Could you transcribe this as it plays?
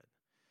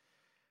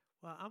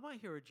Well, I want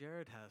to hear what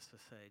Jared has to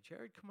say.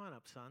 Jared, come on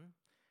up, son.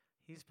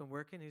 He's been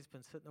working. He's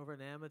been sitting over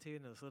in Amity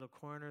in his little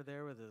corner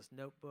there with his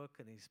notebook,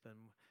 and he's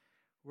been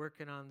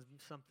working on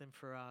something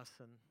for us.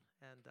 And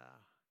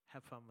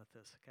have fun with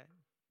this, okay?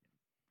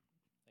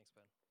 Thanks,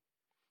 Ben.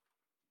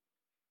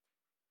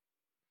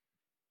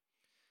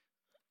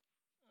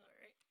 All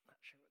right,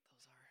 not sure what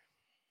those are.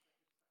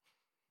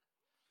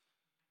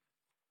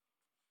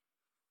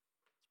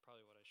 It's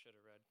probably what I should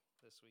have read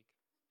this week.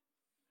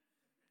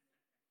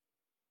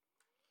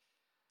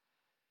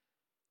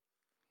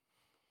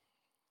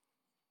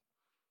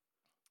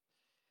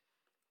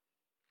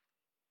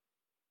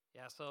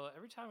 Yeah, so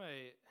every time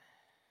I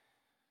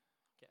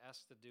get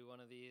asked to do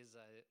one of these,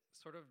 I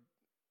sort of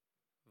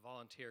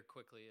volunteer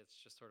quickly. It's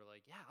just sort of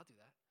like, yeah, I'll do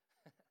that.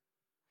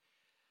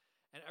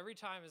 And every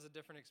time is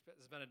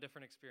has been a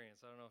different experience.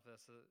 I don't know if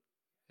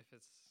if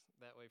it's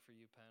that way for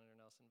you, Penn or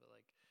Nelson, but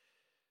like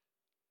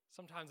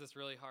sometimes it's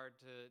really hard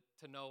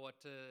to know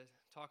what to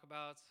talk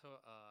about. So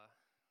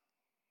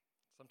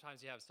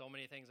sometimes you have so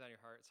many things on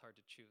your heart, it's hard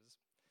to choose.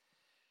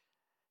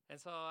 And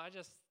so I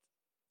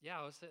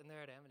was sitting there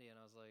at Amity and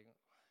I was like,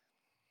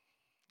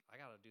 I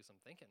got to do some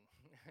thinking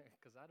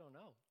because I don't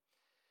know.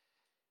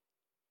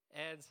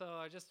 And so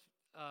I just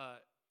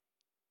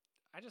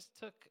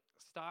took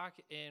stock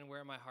in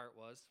where my heart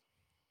was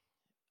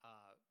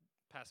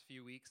past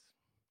few weeks,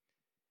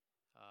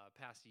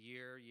 past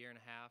year and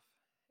a half,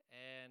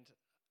 and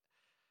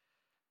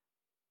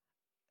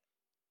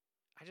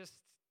I just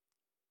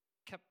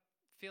kept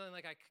feeling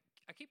like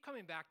I keep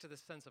coming back to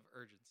this sense of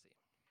urgency.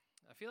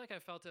 I feel like I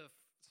felt it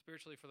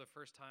spiritually for the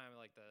first time,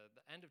 like the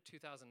end of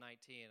 2019.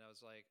 I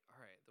was like, all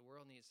right, the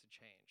world needs to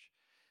change,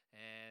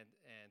 and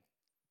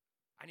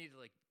I need to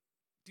like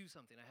do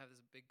something. I have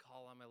this big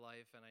call on my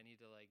life, and I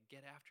need to like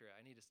get after it.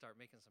 I need to start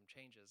making some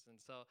changes,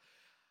 and so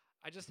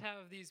I just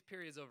have these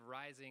periods of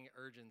rising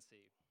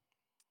urgency.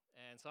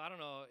 And so I don't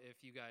know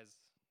if you guys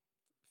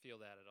feel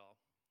that at all,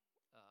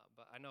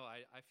 but I know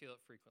I feel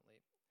it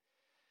frequently.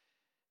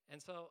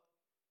 And so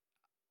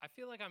I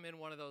feel like I'm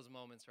in one of those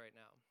moments right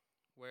now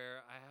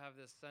where I have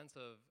this sense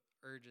of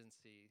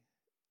urgency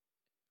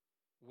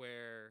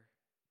where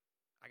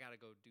I got to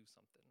go do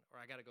something or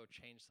I got to go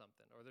change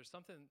something or there's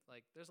something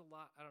like there's a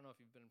lot. I don't know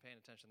if you've been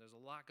paying attention. There's a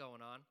lot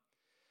going on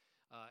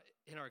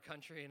in our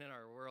country and in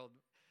our world.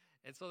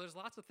 And so there's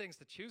lots of things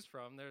to choose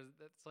from.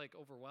 It's like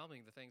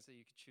overwhelming the things that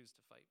you could choose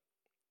to fight,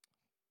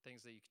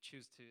 things that you could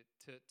choose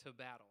to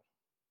battle.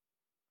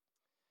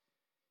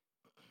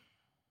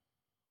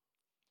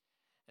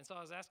 And so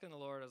I was asking the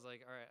Lord, I was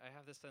like, all right, I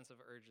have this sense of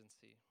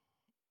urgency.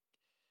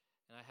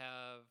 And I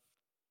have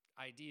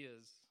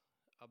ideas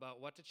about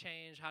what to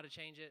change, how to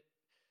change it.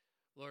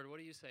 Lord, what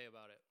do you say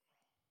about it?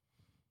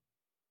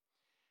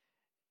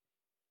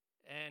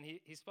 And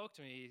he spoke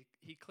to me.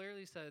 He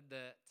clearly said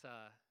that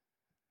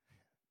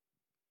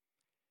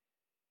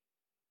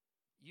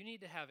you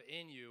need to have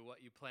in you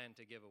what you plan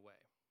to give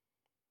away.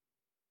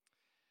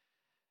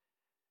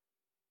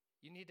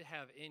 You need to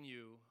have in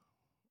you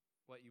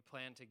what you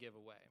plan to give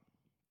away.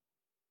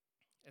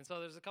 And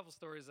so there's a couple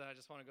stories that I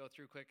just want to go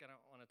through quick. I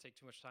don't want to take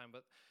too much time.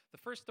 But the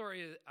first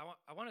story is I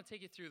want to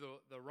take you through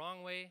the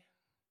wrong way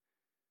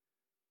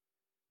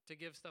to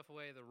give stuff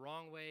away, the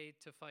wrong way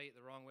to fight,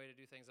 the wrong way to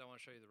do things. I want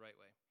to show you the right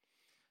way.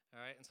 All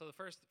right, and so the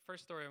first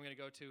story I'm going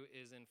to go to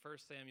is in 1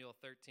 Samuel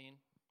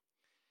 13.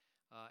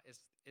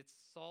 It's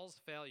Saul's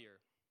failure.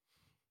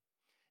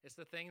 It's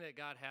the thing that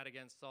God had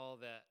against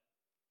Saul that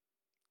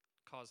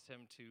caused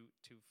him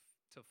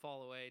to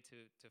fall away,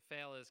 to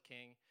fail as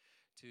king,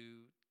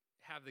 to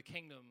have the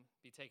kingdom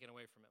be taken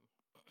away from him.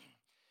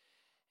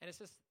 And it's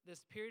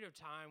this period of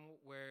time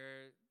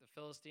where the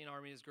Philistine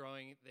army is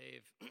growing.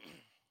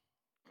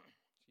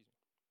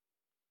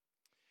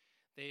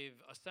 They've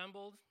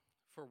assembled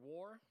for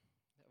war,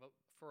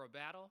 for a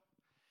battle,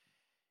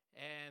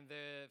 and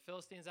the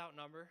Philistines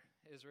outnumber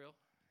Israel.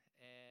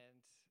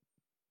 And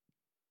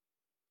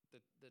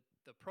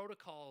the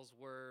protocols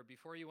were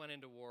before you went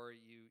into war,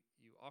 you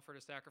offered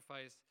a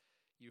sacrifice.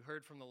 You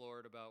heard from the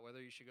Lord about whether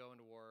you should go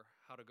into war,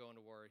 how to go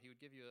into war. He would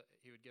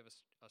give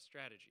a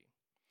strategy.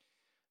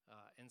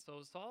 And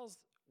so Saul's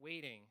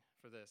waiting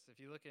for this. If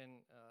you look in,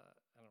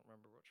 I don't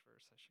remember which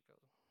verse I should go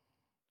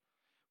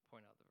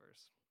point out the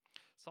verse.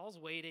 Saul's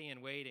waiting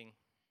and waiting.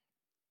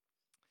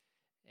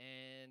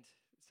 And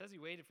it says he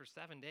waited for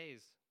 7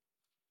 days.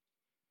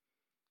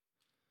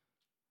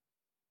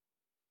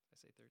 Did I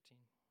say 13?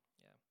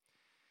 Yeah.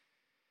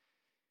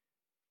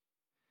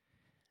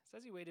 It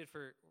says he waited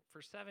for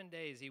 7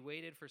 days. He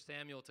waited for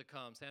Samuel to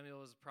come. Samuel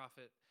was a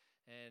prophet,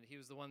 and he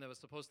was the one that was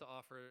supposed to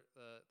offer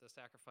the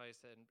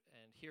sacrifice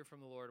and hear from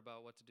the Lord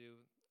about what to do,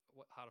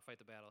 how to fight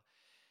the battle.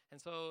 And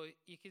so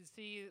you can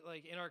see,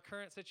 like, in our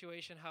current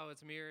situation, how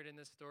it's mirrored in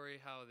this story,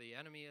 how the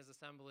enemy is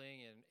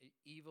assembling and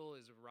evil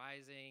is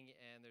rising,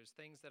 and there's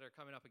things that are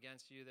coming up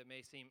against you that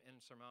may seem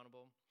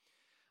insurmountable.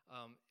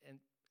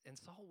 And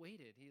Saul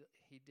waited.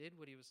 He did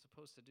what he was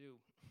supposed to do,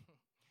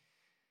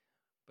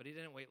 but he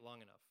didn't wait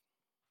long enough.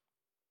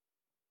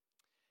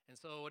 And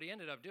so what he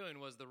ended up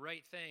doing was the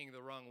right thing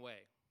the wrong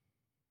way.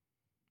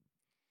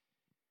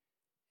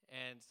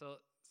 And so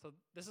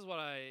this is what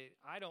I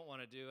don't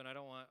want to do, and I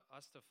don't want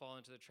us to fall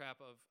into the trap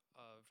of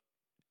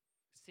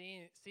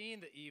seeing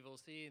the evil,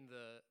 seeing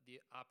the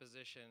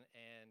opposition,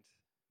 and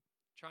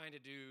trying to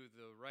do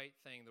the right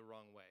thing the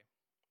wrong way.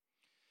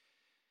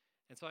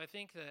 And so I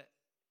think that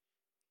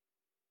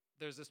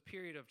there's this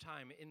period of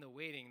time in the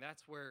waiting.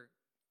 That's where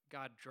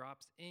God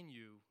drops in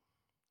you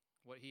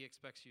what he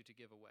expects you to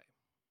give away.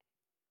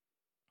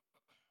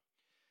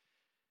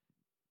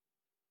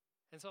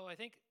 And so I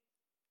think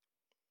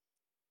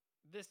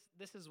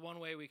this is one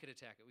way we could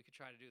attack it. We could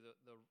try to do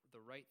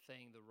the right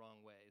thing the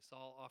wrong way.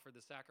 Saul offered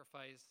the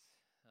sacrifice.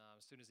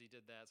 As soon as he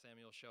did that,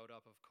 Samuel showed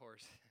up, of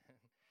course,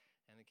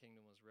 and the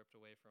kingdom was ripped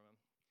away from him.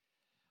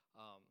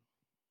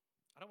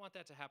 I don't want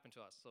that to happen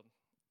to us. So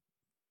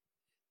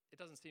it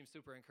doesn't seem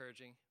super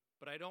encouraging,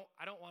 but I don't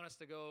want us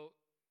to go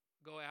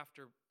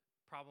after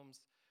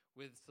problems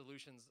with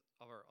solutions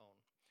of our own.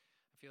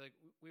 I feel like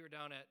we were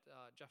down at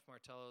Jeff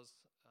Martello's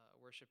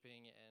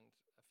worshiping, and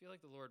I feel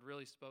like the Lord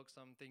really spoke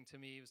something to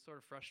me. He was sort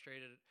of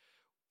frustrated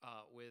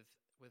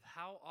with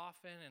how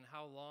often and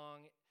how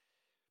long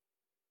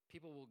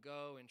people will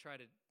go and try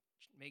to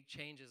make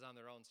changes on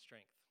their own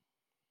strength.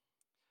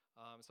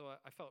 So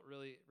I felt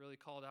really, really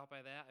called out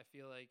by that. I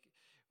feel like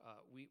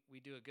we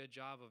do a good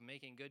job of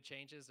making good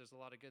changes. There's a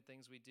lot of good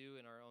things we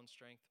do in our own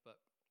strength, but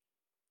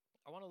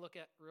I want to look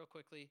at real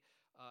quickly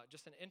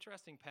just an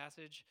interesting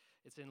passage.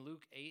 It's in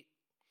Luke 8,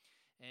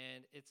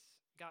 and it's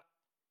got,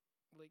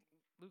 like,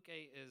 Luke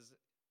 8 is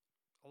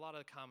a lot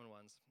of common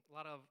ones, a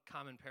lot of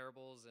common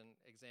parables and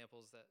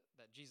examples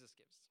that Jesus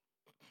gives.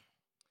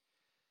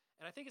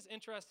 And I think it's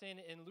interesting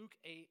in Luke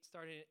 8,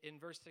 starting in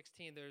verse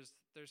 16, there's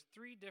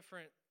three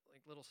different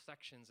like little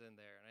sections in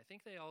there, and I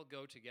think they all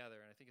go together,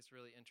 and I think it's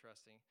really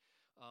interesting.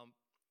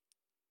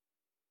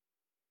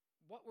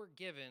 What we're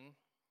given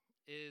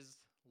is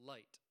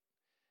light,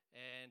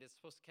 and it's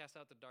supposed to cast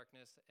out the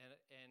darkness. And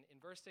in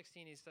verse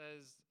 16, he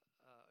says,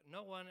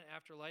 no one,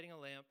 after lighting a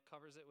lamp,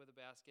 covers it with a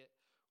basket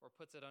or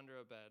puts it under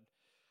a bed,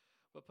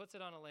 but puts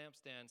it on a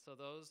lampstand so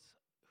those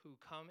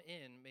who come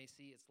in may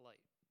see its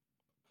light.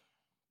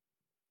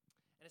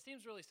 And it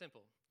seems really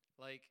simple.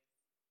 Like,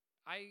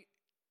 I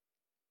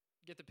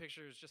get the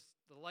picture, is just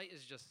the light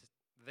is just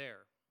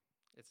there.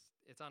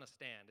 It's on a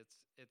stand.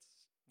 It's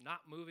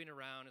not moving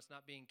around. It's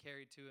not being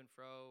carried to and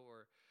fro,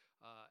 or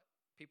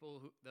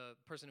the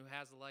person who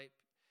has the light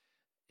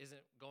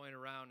isn't going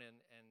around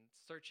and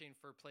searching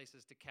for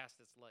places to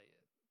cast its light.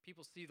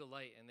 People see the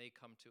light and they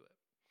come to it.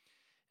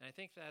 And I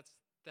think that's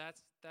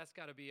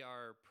got to be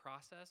our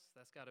process.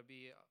 That's got to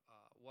be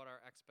what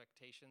our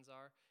expectations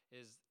are.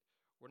 Is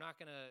we're not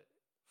going to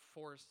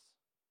force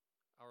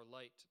our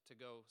light to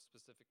go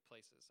specific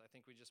places. I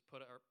think we just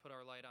put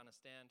our light on a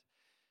stand,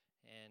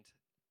 and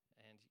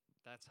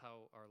that's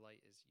how our light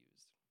is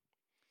used.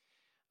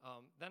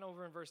 Then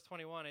over in verse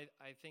 21,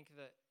 I think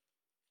that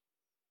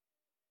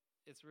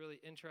it's really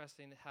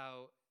interesting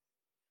how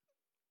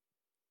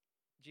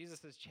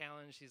Jesus is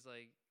challenged. He's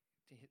like,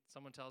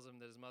 someone tells him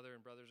that his mother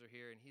and brothers are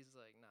here, and he's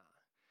like,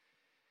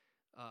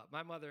 nah.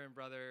 My mother and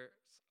brothers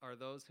are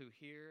those who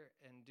hear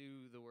and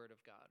do the word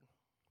of God.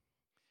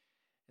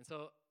 And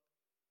so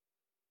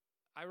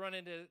I run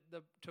into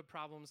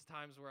problems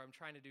times where I'm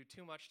trying to do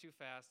too much too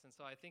fast, and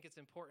so I think it's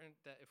important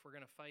that if we're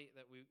going to fight,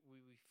 that we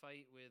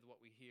fight with what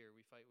we hear.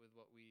 We fight with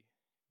what we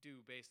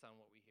do based on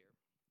what we hear.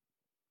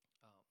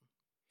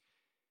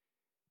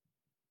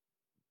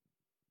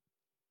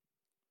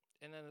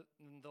 And then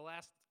the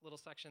last little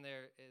section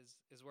there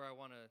is where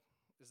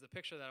is the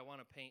picture that I want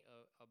to paint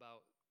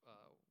about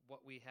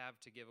what we have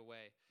to give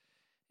away.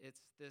 It's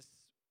this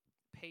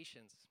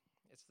patience.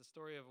 It's the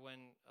story of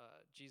when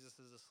Jesus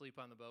is asleep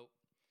on the boat,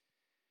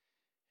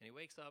 and he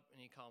wakes up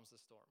and he calms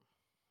the storm.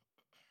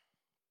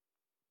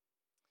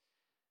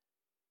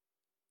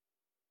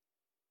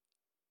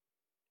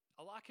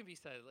 A lot can be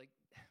said, like,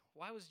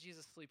 why was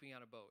Jesus sleeping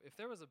on a boat? If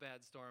there was a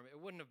bad storm, it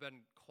wouldn't have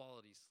been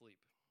quality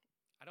sleep.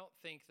 I don't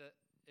think that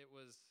it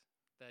was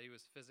that he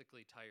was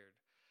physically tired.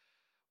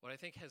 What I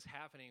think is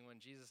happening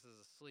when Jesus is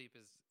asleep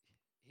is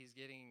he's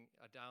getting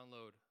a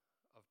download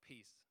of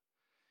peace.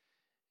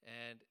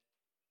 And,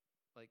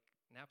 like,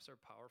 naps are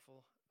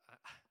powerful.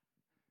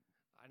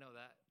 I know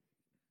that.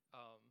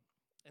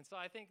 And so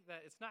I think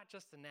that it's not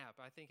just a nap.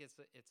 I think it's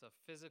a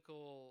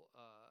physical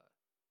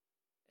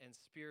and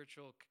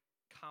spiritual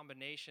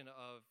combination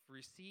of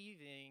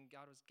receiving.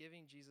 God was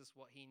giving Jesus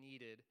what he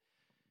needed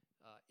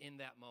in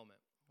that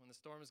moment. When the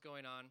storm is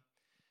going on,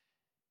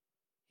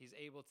 he's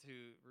able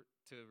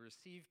to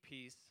receive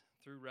peace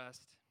through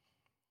rest,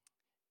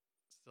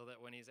 so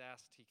that when he's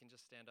asked, he can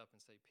just stand up and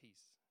say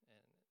peace,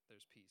 and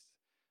there's peace.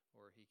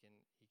 Or he can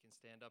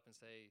stand up and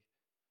say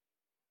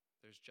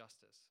there's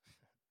justice.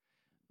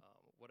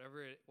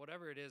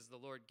 Whatever it is the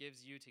Lord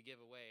gives you to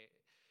give away,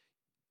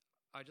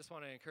 I just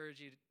want to encourage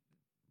you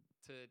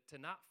to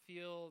not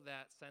feel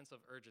that sense of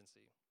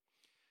urgency,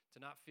 to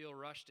not feel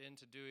rushed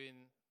into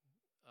doing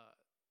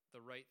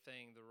the right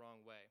thing the wrong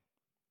way.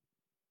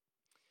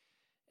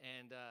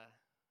 And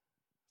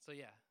so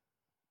yeah,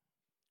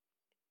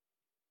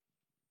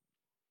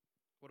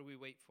 what do we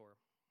wait for?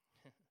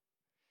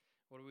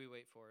 What do we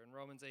wait for? In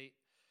Romans 8,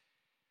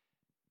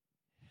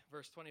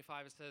 verse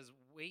 25, it says,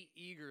 wait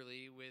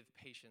eagerly with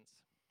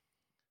patience.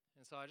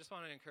 And so I just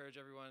want to encourage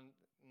everyone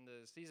in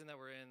the season that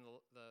we're in,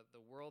 the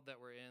world that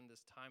we're in,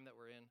 this time that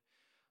we're in,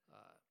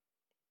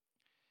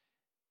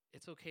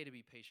 it's okay to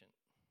be patient.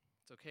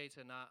 It's okay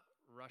to not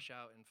rush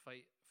out and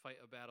fight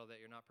a battle that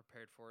you're not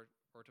prepared for,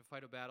 or to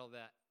fight a battle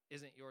that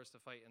isn't yours to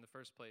fight in the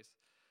first place.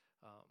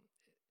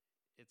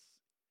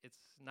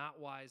 It's not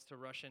wise to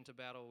rush into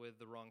battle with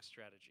the wrong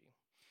strategy.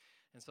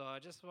 And so I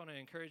just want to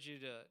encourage you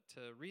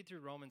to read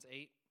through Romans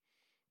 8.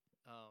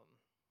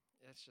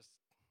 It's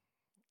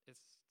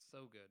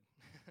so good.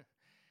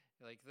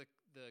 Like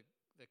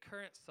the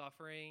current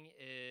suffering,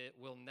 it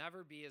will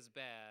never be as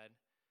bad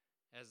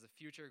as the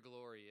future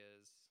glory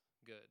is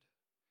good.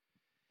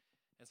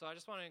 And so I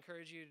just want to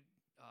encourage you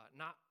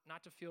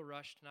not to feel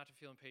rushed, not to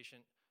feel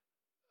impatient.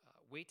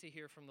 Wait to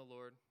hear from the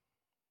Lord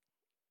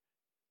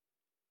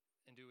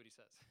and do what he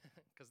says,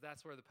 because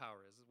that's where the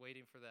power is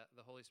waiting for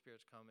the Holy Spirit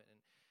to come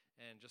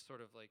and just sort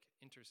of like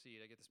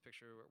intercede. I get this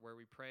picture where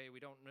we pray. We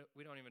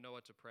don't even know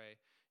what to pray.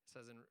 It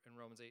says in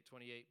Romans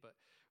 8:28, but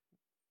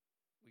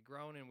we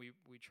groan and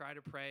we try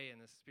to pray,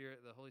 and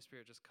the Holy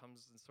Spirit just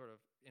comes and sort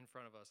of in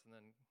front of us and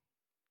then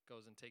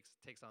goes and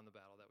takes on the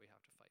battle that we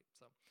have to fight.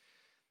 So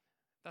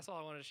that's all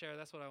I wanted to share.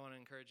 That's what I want to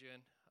encourage you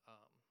in.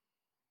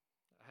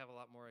 I have a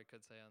lot more I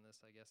could say on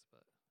this, I guess,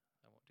 but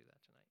I won't do that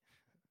tonight.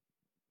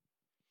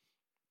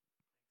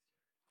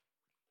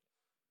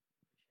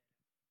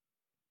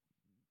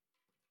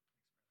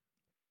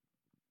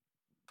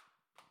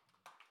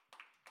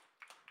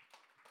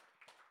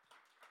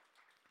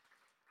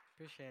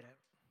 Appreciate it.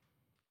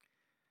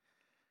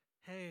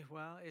 Hey,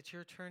 well, it's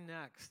your turn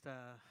next.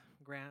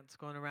 Grant's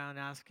going around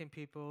asking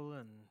people,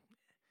 and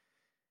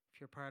if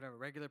you're a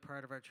regular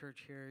part of our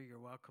church here, you're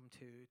welcome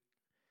to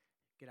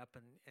get up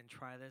and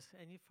try this.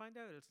 And you find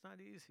out it's not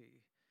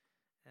easy.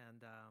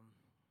 And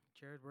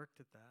Jared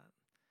worked at that.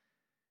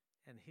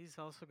 And he's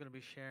also going to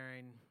be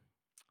sharing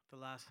the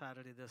last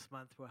Saturday this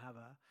month. We'll have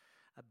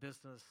a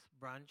business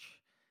brunch,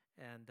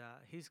 and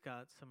he's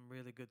got some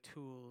really good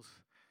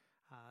tools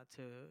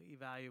to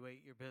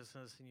evaluate your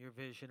business and your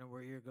vision and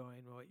where you're going,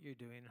 what you're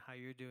doing, how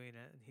you're doing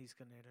it, and he's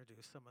going to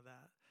introduce some of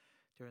that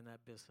during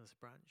that business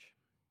brunch.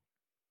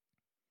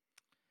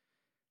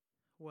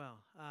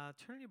 Well,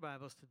 turn your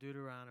Bibles to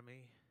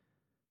Deuteronomy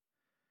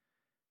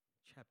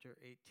chapter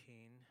 18.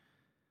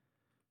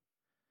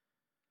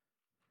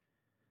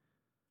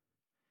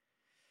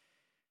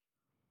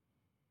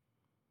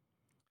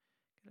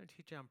 I'm going to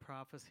teach on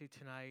prophecy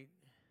tonight.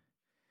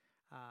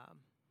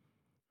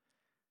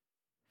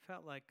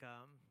 Felt like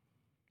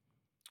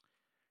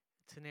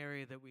it's an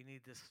area that we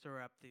need to stir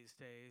up these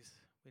days.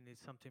 We need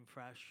something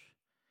fresh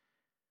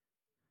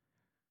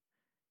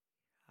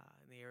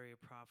in the area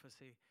of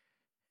prophecy.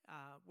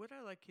 What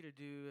I'd like you to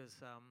do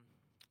is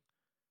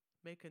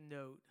make a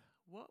note.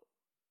 What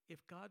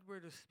if God were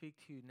to speak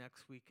to you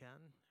next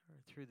weekend or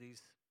through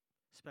these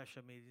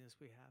special meetings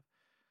we have?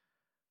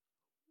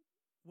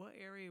 What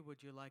area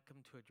would you like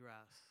him to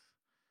address?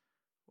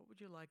 What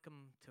would you like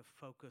him to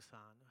focus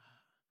on?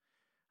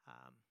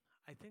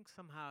 I think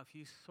somehow if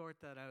you sort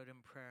that out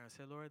in prayer and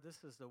say, Lord,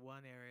 this is the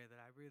one area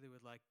that I really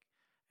would like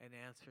an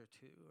answer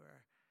to,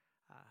 or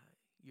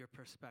your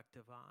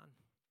perspective on,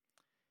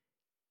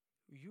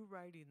 you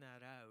writing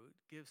that out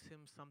gives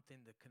him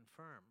something to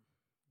confirm,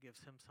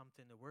 gives him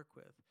something to work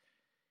with.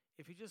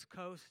 If you just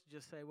coast,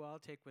 just say, well,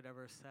 I'll take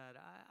whatever's said.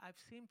 I've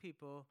seen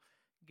people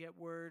get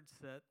words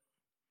that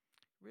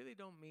really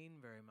don't mean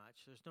very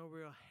much. There's no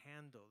real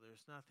handle.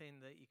 There's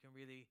nothing that you can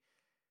really,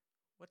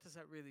 what does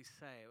that really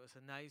say? It was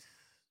a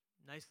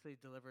nicely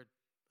delivered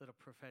little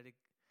prophetic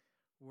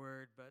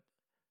word, but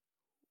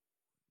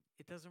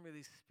it doesn't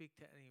really speak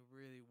to any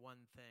really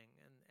one thing.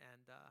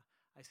 And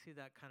I see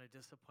that kind of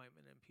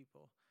disappointment in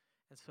people.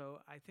 And so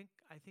I think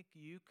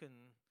you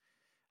can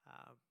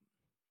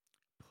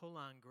pull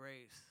on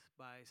grace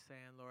by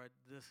saying, Lord,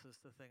 this is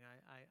the thing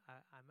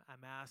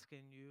I'm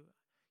asking you.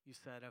 You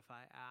said if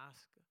I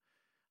ask,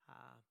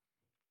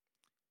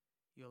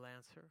 you'll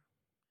answer.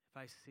 If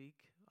I seek,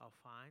 I'll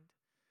find.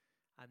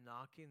 I'm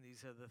knocking.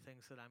 These are the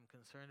things that I'm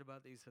concerned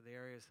about. These are the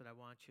areas that I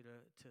want you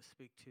to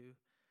speak to.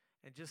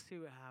 And just see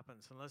what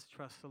happens. And let's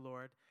trust the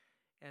Lord.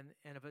 And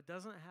if it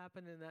doesn't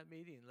happen in that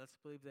meeting, let's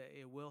believe that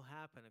it will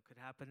happen. It could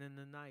happen in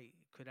the night.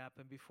 It could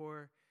happen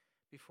before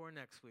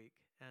next week.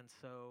 And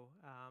so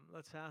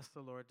let's ask the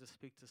Lord to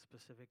speak to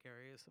specific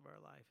areas of our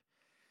life.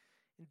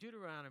 In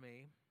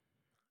Deuteronomy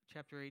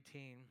chapter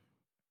 18,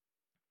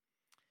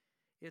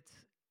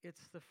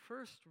 it's the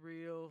first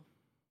real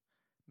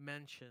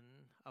mention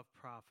of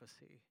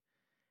prophecy.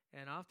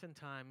 And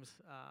oftentimes,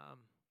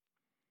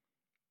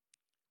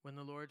 when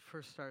the Lord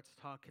first starts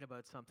talking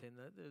about something,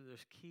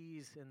 there's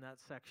keys in that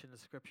section of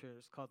Scripture.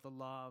 It's called the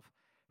law of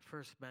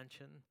first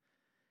mention.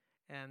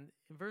 And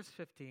in verse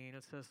 15,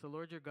 it says, the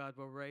Lord your God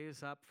will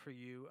raise up for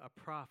you a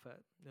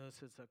prophet.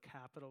 Notice it's a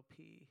capital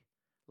P,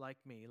 like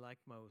me, like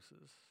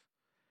Moses,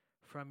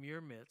 from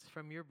your midst,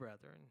 from your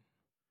brethren.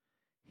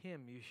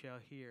 Him you shall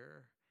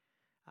hear.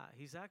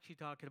 he's actually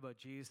talking about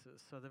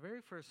Jesus. So the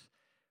very first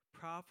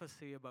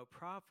prophecy about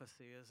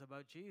prophecy is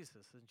about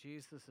Jesus, and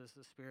Jesus is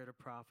the spirit of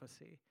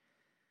prophecy.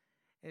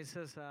 And he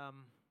says,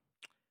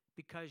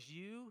 because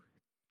you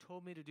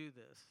told me to do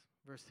this,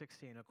 verse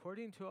 16,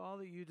 according to all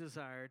that you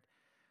desired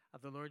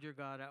of the Lord your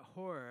God at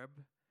Horeb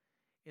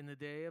in the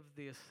day of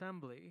the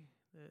assembly,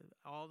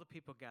 all the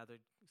people gathered,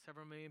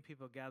 several million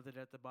people gathered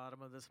at the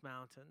bottom of this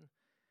mountain,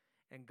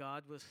 and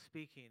God was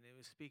speaking. He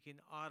was speaking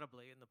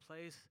audibly in the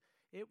place.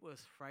 It was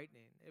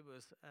frightening. It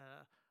was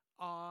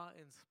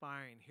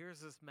awe-inspiring.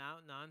 Here's this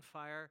mountain on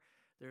fire.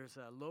 There's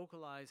a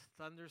localized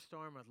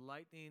thunderstorm with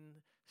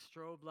lightning,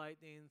 strobe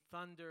lightning,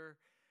 thunder.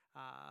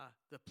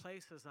 The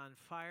place is on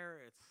fire.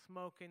 It's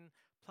smoking.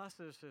 Plus,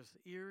 there's this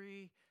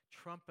eerie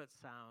trumpet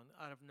sound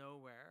out of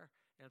nowhere,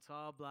 and it's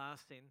all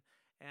blasting.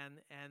 And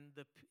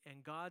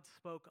God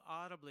spoke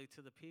audibly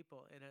to the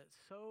people, and it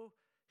so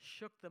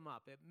shook them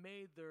up. It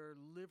made their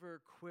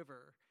liver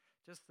quiver,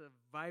 just the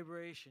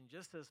vibration,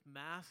 just this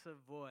massive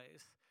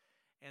voice.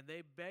 And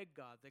they begged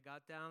God. They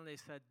got down and they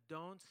said,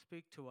 don't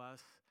speak to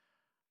us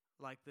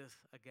like this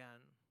again.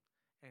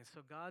 And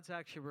so God's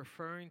actually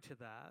referring to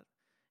that.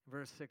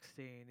 Verse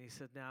 16, he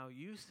said, now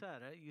you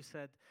said it. You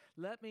said,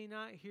 let me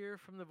not hear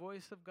from the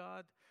voice of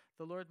God,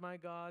 the Lord my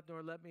God,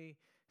 nor let me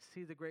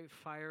see the great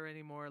fire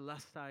anymore,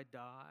 lest I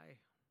die.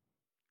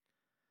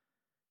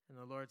 And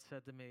the Lord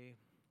said to me,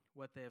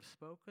 what they have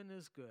spoken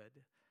is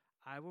good.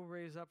 I will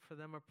raise up for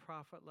them a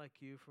prophet like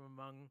you from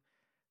among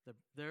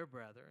their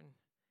brethren,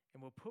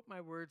 and will put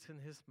my words in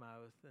his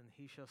mouth, and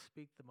he shall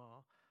speak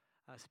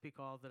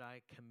all that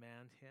I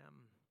command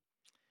him.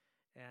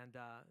 And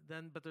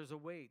but there's a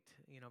wait.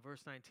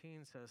 Verse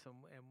 19 says,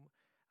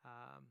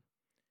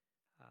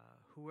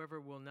 whoever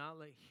will not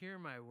hear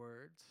my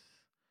words,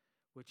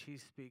 which he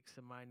speaks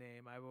in my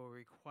name, I will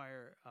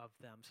require of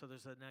them. So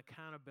there's an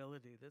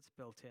accountability that's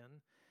built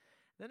in.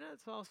 Then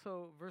it's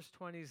also, verse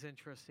 20 is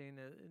interesting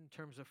in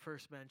terms of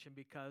first mention,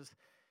 because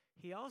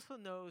he also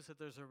knows that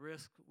there's a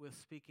risk with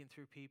speaking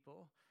through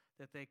people,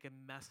 that they can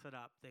mess it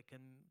up. They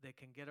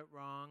can get it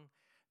wrong.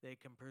 They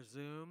can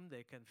presume.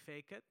 They can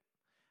fake it.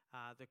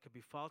 There could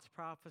be false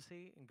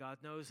prophecy, and God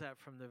knows that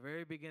from the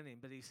very beginning.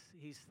 But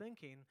he's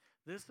thinking,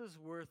 this is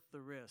worth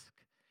the risk.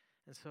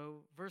 And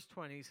so verse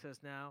 20 says,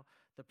 now,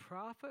 the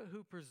prophet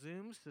who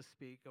presumes to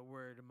speak a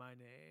word in my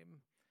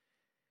name,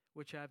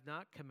 which I have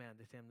not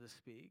commanded him to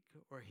speak,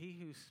 or he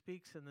who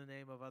speaks in the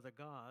name of other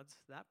gods,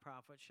 that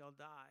prophet shall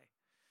die.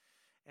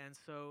 And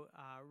so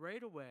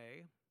right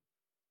away,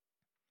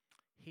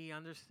 he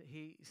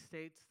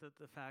states that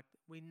the fact,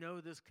 we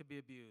know this could be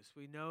abused.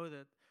 We know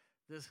that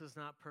this is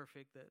not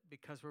perfect, that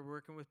because we're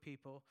working with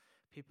people,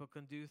 people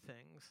can do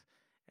things.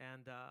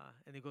 And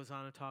he goes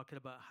on and talking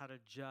about how to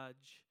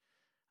judge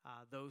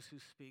those who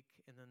speak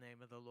in the name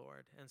of the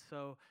Lord. And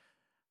so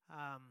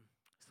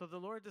the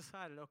Lord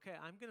decided, okay,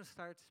 I'm going to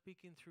start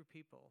speaking through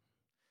people.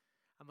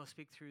 I'm going to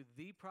speak through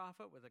the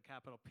prophet with a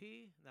capital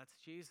P. That's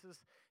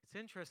Jesus. It's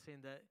interesting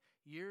that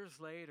years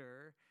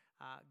later,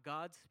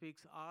 God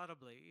speaks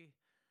audibly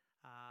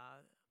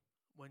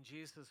when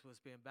Jesus was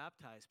being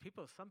baptized.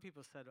 Some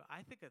people said,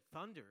 I think it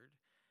thundered.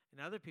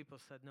 And other people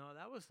said, no,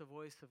 that was the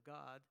voice of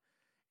God.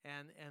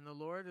 And the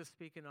Lord is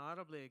speaking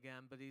audibly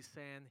again, but he's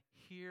saying,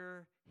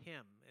 hear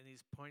him. And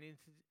he's pointing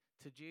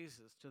to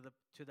Jesus,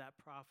 to that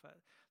prophet.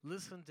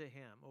 Listen to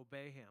him,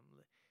 obey him,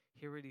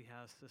 hear what he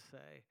has to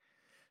say.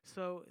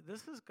 So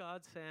this is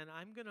God saying,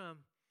 I'm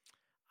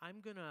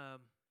gonna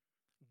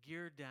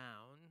gear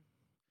down.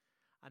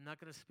 I'm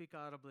not going to speak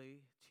audibly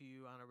to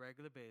you on a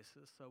regular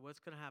basis. So what's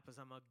going to happen is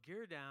I'm going to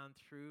gear down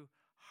through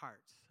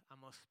hearts.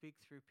 I'm going to speak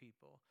through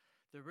people.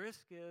 The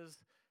risk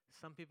is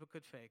some people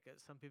could fake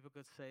it. Some people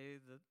could say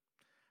that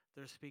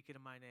they're speaking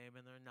in my name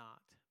and they're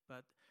not.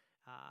 But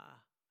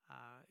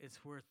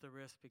it's worth the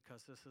risk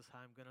because this is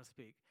how I'm going to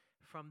speak.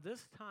 From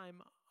this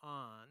time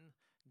on,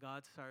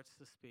 God starts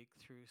to speak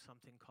through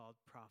something called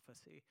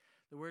prophecy.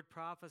 The word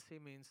prophecy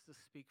means to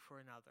speak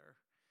for another.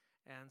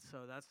 And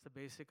so that's the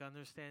basic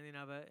understanding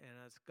of it, and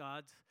it's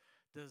God's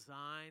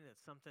design. It's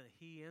something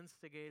he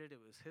instigated. It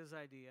was his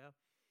idea.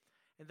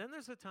 And then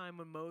there's a time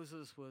when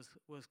Moses was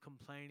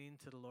complaining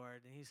to the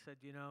Lord, and he said,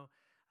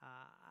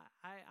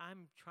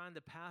 I'm trying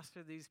to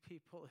pastor these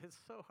people. It's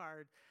so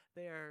hard.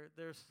 They're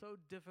so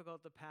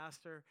difficult to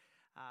pastor.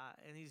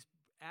 And he's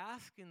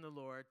asking the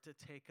Lord to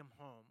take him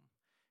home.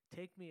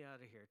 Take me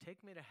out of here.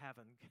 Take me to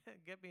heaven.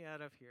 Get me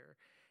out of here.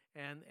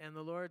 And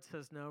the Lord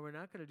says, no, we're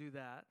not going to do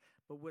that.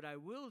 But what I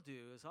will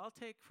do is I'll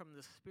take from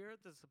the Spirit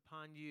that's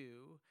upon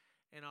you,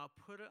 and I'll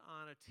put it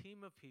on a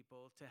team of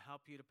people to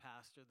help you to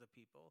pastor the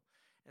people.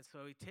 And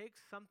so he takes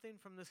something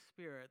from the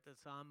Spirit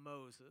that's on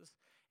Moses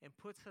and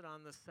puts it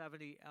on the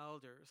 70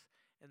 elders.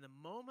 And the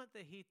moment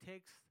that he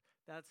takes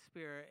that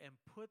Spirit and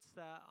puts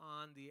that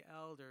on the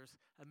elders,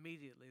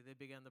 immediately they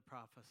begin to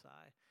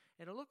prophesy.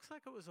 And it looks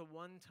like it was a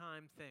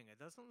one-time thing. It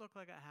doesn't look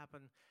like it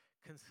happened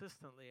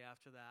consistently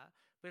after that,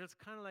 but it's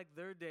kind of like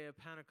their day of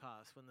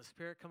Pentecost. When the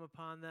Spirit come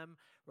upon them,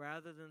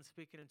 rather than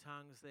speaking in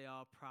tongues, they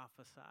all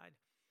prophesied.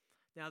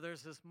 Now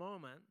there's this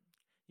moment.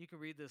 You can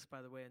read this,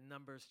 by the way, in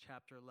Numbers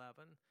chapter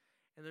 11.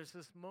 And there's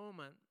this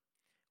moment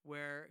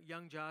where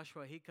young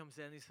Joshua, he comes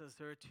in, he says,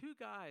 there are two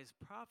guys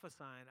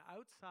prophesying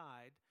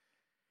outside,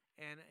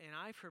 and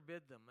I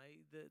forbid them.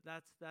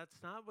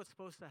 That's not what's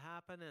supposed to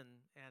happen,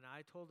 and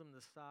I told them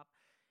to stop.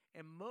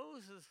 And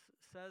Moses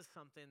says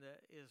something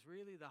that is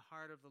really the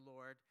heart of the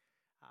Lord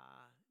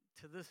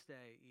to this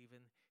day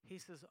even. He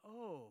says,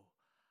 oh,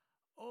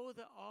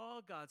 that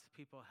all God's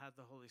people had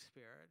the Holy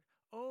Spirit.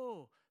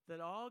 Oh, that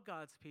all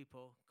God's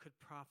people could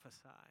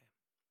prophesy.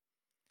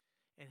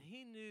 And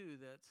he knew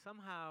that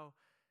somehow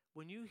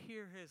when you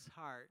hear his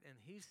heart and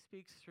he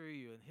speaks through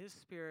you and his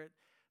Spirit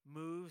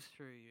moves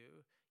through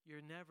you,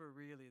 you're never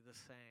really the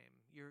same.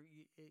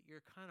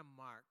 You're kind of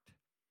marked.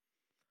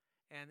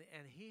 And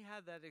he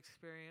had that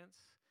experience.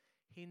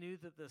 He knew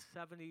that the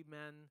 70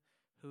 men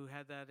who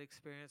had that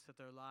experience, that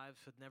their lives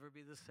would never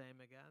be the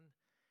same again.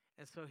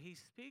 And so he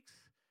speaks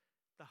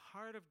the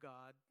heart of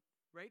God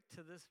right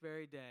to this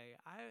very day.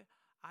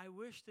 I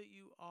wish that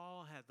you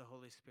all had the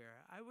Holy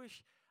Spirit. I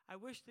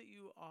wish that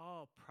you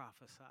all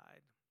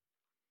prophesied.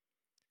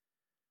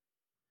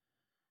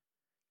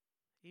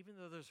 Even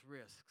though there's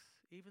risks,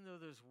 even though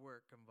there's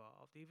work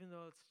involved, even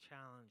though it's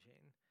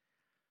challenging.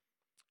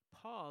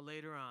 Paul,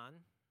 later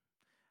on,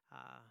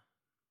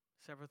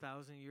 several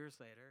thousand years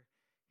later,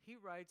 he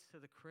writes to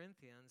the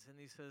Corinthians and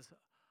he says,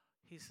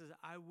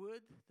 I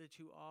would that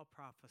you all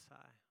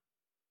prophesy.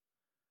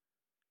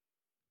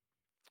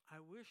 I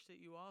wish that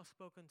you all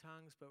spoke in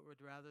tongues, but would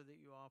rather that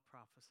you all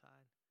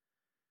prophesied.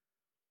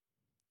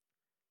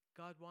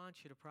 God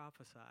wants you to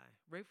prophesy.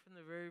 Right from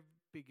the very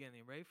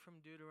beginning, right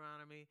from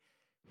Deuteronomy,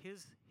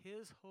 his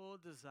whole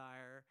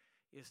desire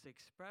is to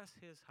express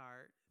his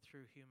heart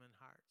through human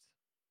hearts.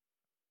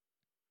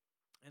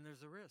 And there's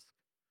a risk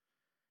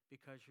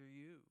because you're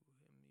you.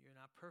 You're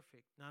not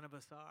perfect. None of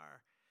us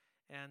are.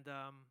 And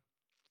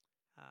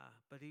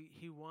but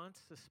he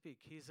wants to speak.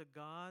 He's a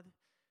God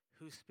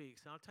who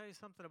speaks. And I'll tell you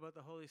something about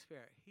the Holy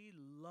Spirit. He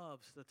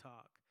loves to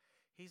talk.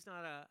 He's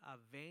not a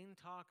vain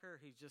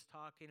talker. He's just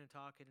talking and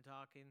talking and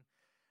talking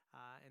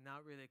and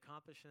not really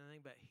accomplishing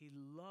anything. But he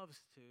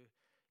loves to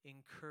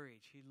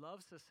encourage. He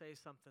loves to say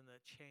something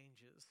that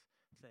changes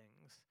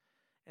things.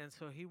 And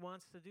so he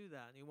wants to do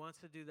that. And he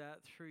wants to do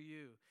that through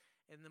you.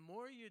 And the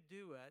more you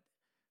do it,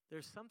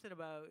 there's something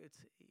about it's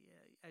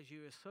as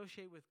you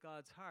associate with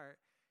God's heart,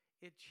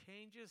 it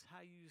changes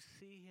how you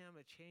see him.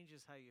 It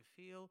changes how you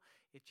feel.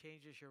 It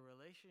changes your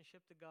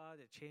relationship to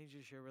God. It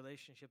changes your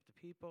relationship to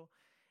people.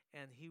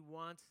 And he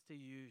wants to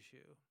use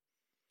you.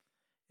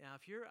 Now,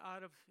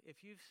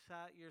 if you've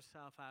sat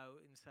yourself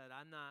out and said,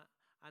 I'm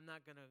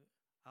not going to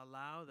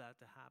allow that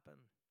to happen,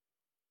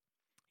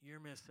 you're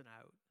missing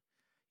out.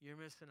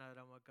 You're missing out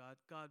on what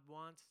God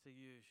wants to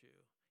use you.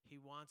 He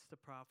wants to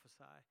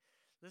prophesy.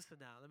 Listen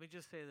now, let me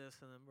just say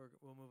this and then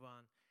we'll move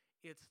on.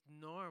 It's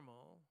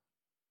normal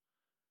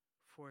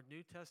for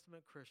New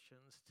Testament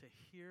Christians to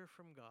hear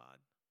from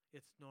God.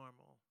 It's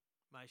normal.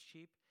 My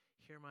sheep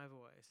hear my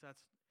voice.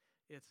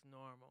 It's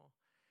normal.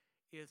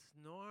 It's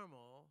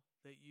normal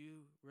that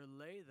you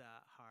relay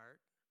that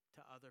heart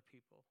to other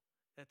people.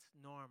 That's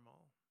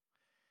normal.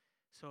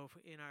 So if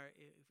in our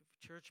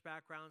church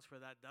backgrounds where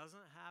that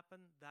doesn't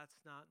happen, that's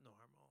not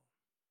normal.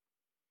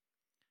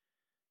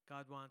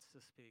 God wants to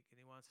speak, and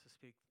he wants to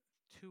speak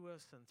to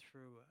us and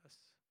through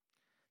us.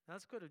 Now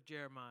let's go to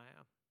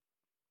Jeremiah.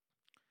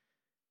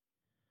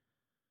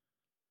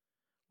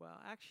 Well,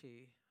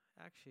 actually,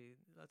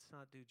 let's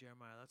not do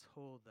Jeremiah. Let's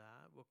hold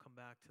that. We'll come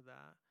back to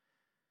that.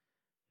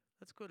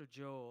 Let's go to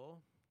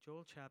Joel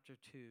chapter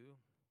 2.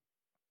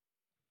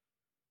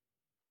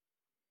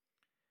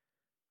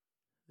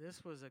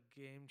 This was a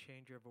game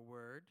changer of a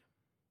word.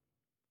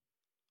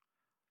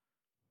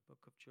 Book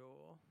of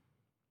Joel.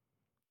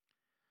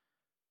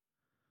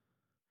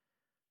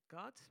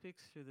 God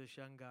speaks through this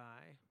young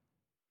guy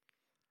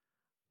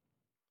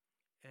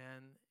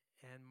and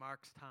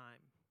marks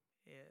time.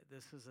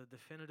 This is a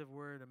definitive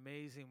word,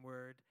 amazing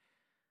word.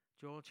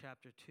 Joel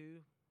chapter 2.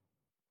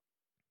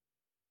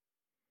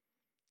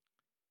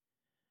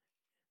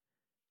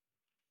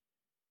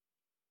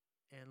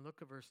 And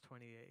look at verse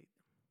 28.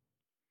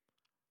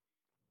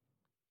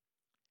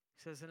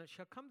 He says, and it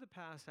shall come to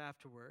pass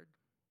afterward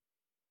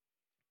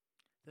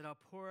that I'll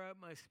pour out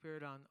my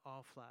Spirit on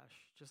all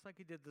flesh, just like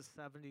he did the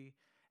 70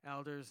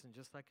 elders and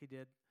just like he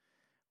did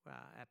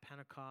at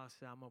Pentecost.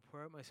 I'm going to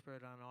pour out my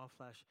Spirit on all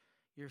flesh.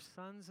 Your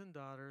sons and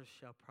daughters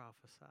shall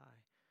prophesy.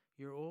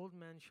 Your old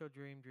men shall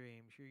dream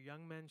dreams. Your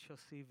young men shall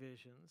see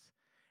visions.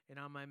 And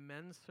on my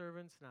men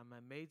servants and on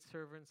my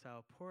maidservants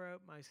I'll pour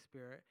out my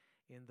Spirit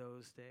in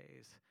those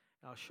days.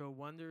 I'll show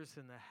wonders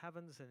in the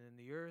heavens and in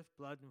the earth,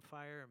 blood and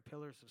fire and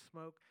pillars of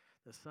smoke.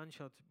 The sun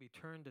shall be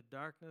turned to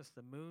darkness,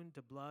 the moon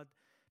to blood,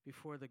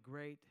 before the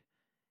great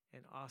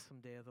and awesome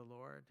day of the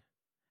Lord.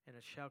 And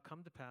it shall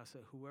come to pass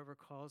that whoever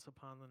calls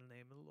upon the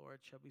name of the Lord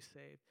shall be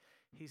saved.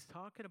 He's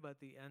talking about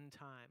the end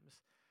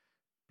times.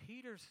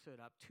 Peter stood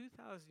up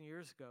 2,000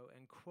 years ago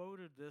and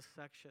quoted this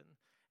section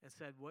and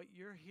said, what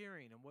you're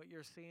hearing and what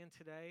you're seeing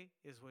today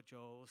is what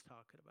Joel was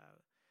talking about.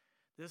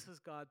 This is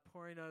God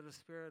pouring out His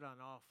Spirit on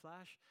all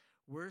flesh.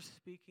 We're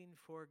speaking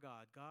for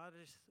God. God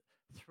is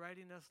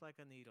threading us like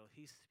a needle.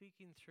 He's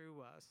speaking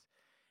through us.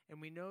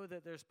 And we know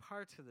that there's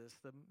parts of this,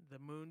 the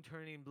moon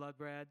turning blood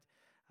red,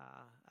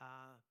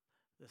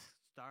 the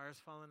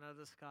stars falling out of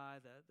the sky.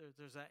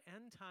 There's an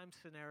end time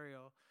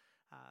scenario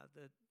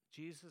that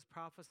Jesus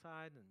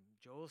prophesied, and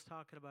Joel's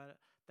talking about it.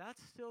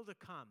 That's still to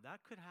come. That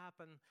could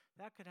happen.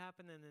 That could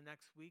happen in the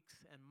next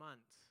weeks and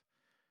months.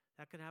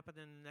 That could happen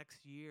in the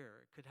next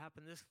year. It could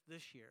happen this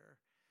year.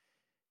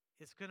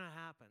 It's going to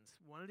happen.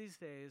 One of these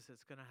days,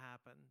 it's going to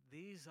happen.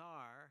 These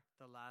are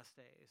the last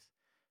days.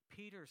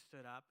 Peter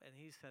stood up and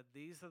he said,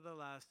 these are the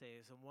last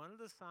days. And one of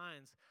the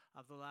signs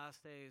of the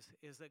last days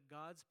is that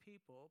God's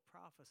people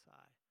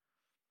prophesy.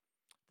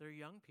 Their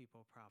young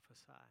people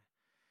prophesy.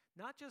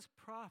 Not just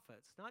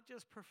prophets, not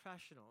just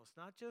professionals,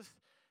 not just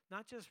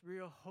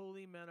real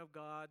holy men of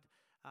God,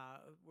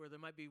 where there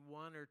might be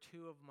one or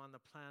two of them on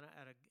the planet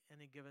at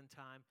any given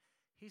time.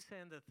 He's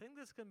saying the thing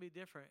that's going to be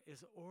different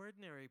is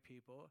ordinary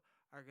people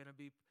are going to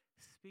be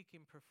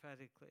speaking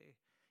prophetically.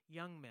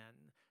 Young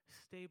men,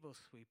 stable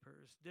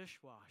sweepers,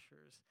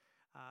 dishwashers,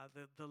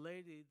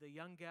 the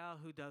young gal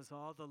who does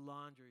all the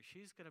laundry,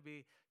 she's going to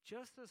be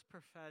just as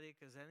prophetic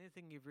as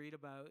anything you read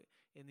about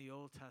in the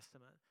Old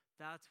Testament.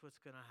 That's what's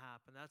going to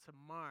happen. That's a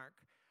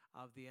mark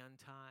of the end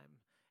time.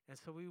 And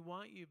so we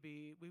want to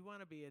be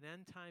an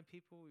end time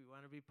people. We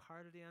want to be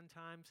part of the end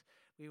times.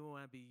 We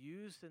want to be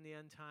used in the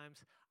end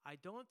times. I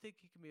don't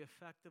think you can be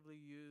effectively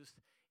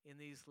used in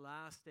these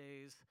last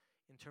days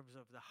in terms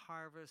of the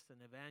harvest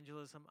and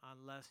evangelism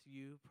unless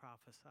you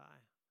prophesy.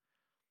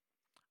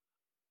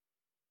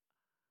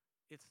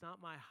 It's not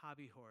my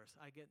hobby horse.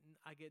 I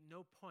get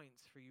no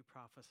points for you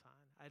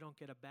prophesying. I don't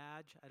get a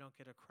badge. I don't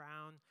get a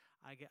crown.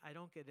 I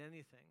don't get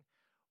anything.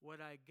 What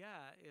I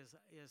get is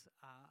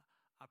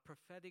a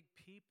prophetic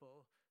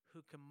people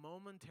who can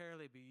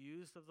momentarily be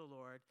used of the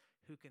Lord,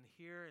 who can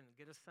hear and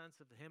get a sense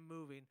of Him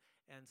moving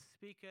and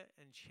speak it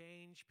and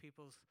change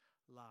people's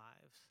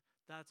lives.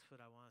 That's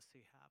what I want to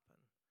see happen.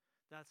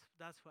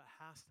 That's what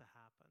has to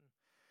happen.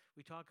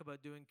 We talk about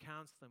doing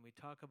counseling. We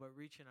talk about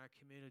reaching our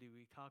community.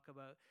 We talk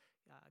about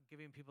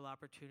giving people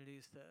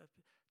opportunities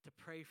to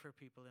pray for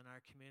people in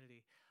our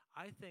community.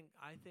 I think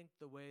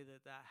the way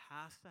that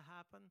has to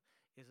happen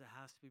is it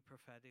has to be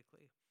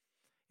prophetically.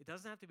 It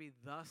doesn't have to be,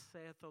 thus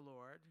saith the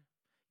Lord,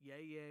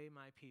 yea, yea,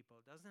 my people.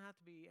 It doesn't have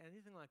to be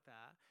anything like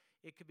that.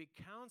 It could be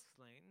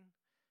counseling.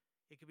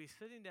 It could be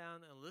sitting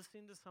down and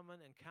listening to someone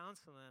and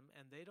counseling them,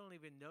 and they don't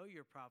even know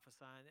you're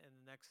prophesying, and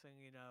the next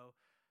thing you know,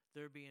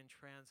 they're being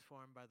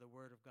transformed by the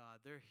Word of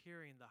God. They're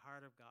hearing the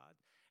heart of God,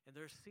 and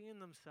they're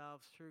seeing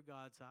themselves through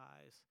God's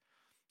eyes.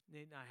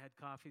 Nate and I had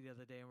coffee the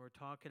other day, and we were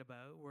talking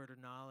about word of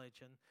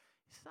knowledge, and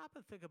stop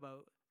and think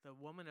about the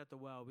woman at the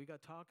well. We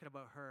got talking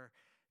about her.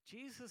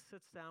 Jesus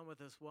sits down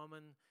with this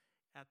woman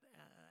at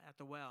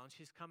the well, and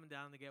she's coming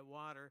down to get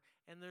water,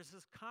 and there's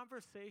this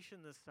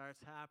conversation that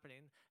starts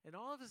happening, and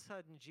all of a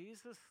sudden,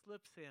 Jesus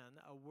slips in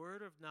a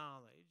word of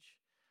knowledge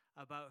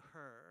about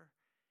her,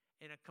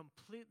 and it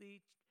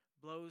completely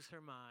blows her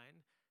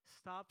mind,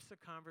 stops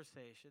the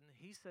conversation.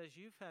 He says,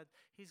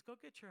 go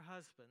get your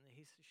husband.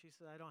 She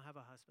said, I don't have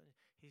a husband.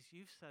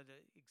 You've said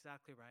it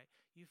exactly right.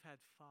 You've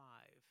had 5.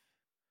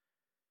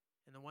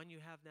 And the one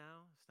you have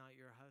now is not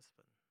your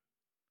husband.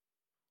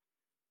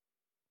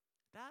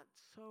 That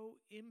so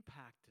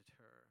impacted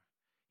her.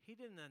 He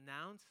didn't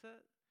announce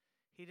it.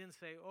 He didn't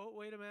say, oh,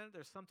 wait a minute,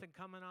 there's something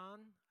coming on.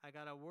 I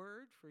got a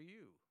word for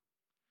you.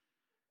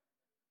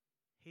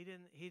 He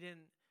didn't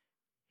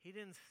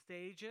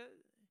stage it.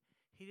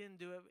 He didn't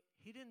do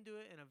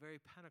it in a very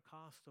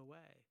Pentecostal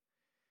way.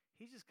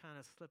 He just kind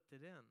of slipped it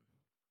in.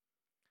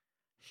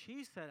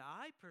 She said,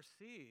 I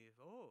perceive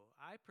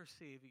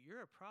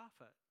you're a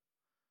prophet.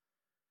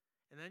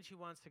 And then she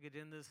wants to get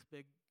in this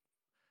big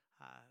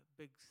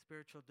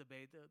spiritual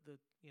debate, the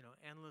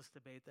endless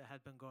debate that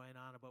had been going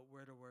on about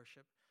where to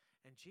worship.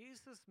 And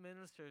Jesus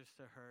ministers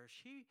to her.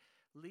 She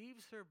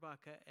leaves her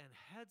bucket and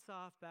heads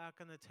off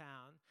back in the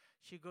town.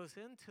 She goes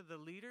into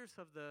the leaders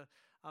of the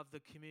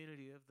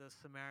community, of the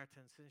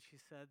Samaritans, and she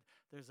said,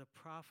 there's a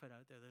prophet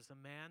out there. There's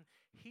a man.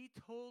 He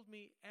told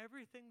me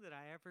everything that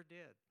I ever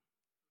did.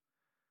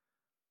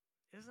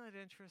 Isn't that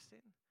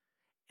interesting?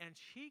 And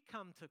she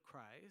come to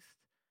Christ.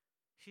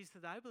 She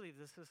said, I believe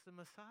this is the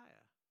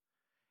Messiah.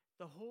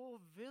 The whole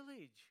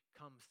village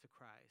comes to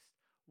Christ.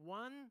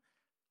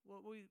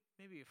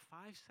 Maybe a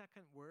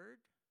 5-second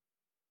word?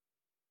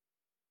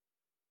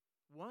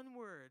 One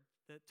word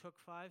that took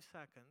 5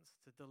 seconds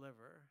to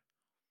deliver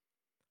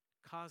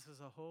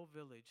causes a whole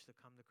village to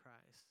come to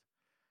Christ.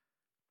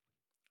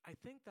 I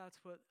think that's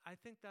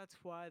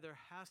why there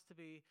has to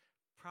be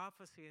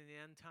prophecy in the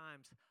end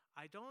times.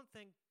 I don't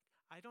think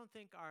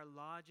our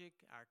logic,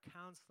 our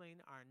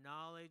counseling, our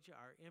knowledge,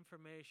 our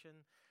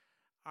information,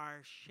 our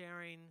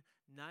sharing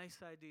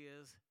nice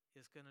ideas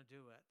is going to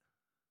do it.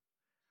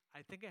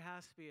 I think it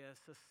has to be a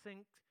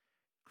succinct,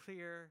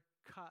 clear,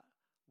 cut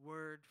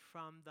word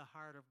from the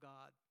heart of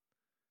God.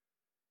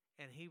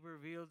 And He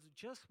revealed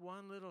just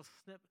one little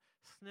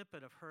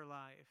snippet of her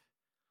life.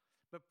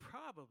 But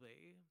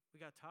probably, we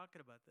got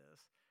talking about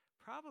this,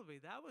 probably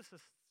that was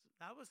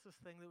the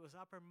thing that was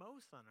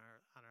uppermost on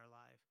our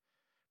life.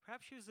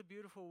 Perhaps she was a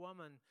beautiful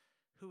woman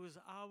who was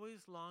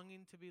always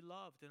longing to be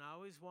loved and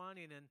always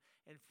wanting, and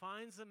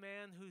finds a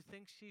man who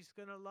thinks she's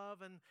going to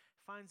love and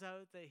finds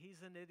out that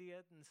he's an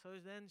idiot. And so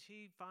then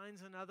she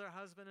finds another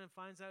husband and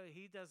finds out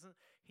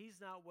he's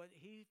not what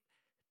he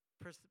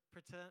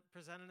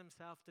presented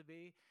himself to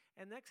be.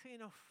 And next thing you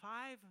know,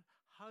 5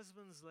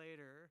 husbands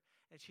later,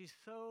 and she's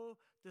so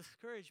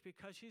discouraged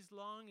because she's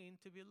longing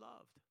to be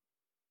loved.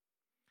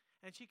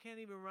 And she can't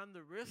even run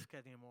the risk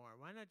anymore.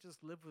 Why not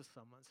just live with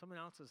someone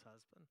else's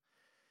husband?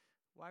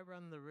 Why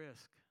run the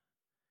risk?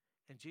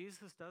 And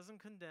Jesus doesn't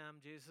condemn.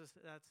 Jesus,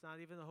 that's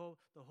not even the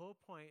whole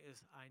point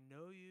is, I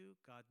know you,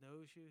 God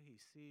knows you, he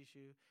sees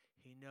you,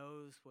 he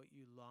knows what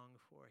you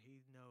long for.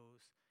 He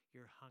knows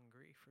you're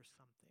hungry for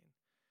something,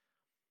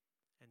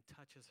 and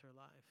touches her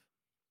life.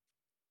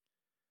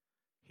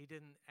 He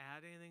didn't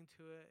add anything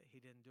to it. He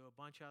didn't do a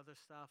bunch of other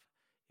stuff.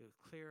 It was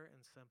clear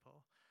and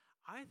simple.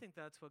 I think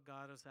that's what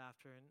God is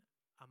after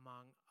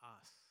among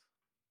us.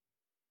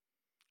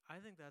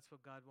 I think that's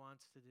what God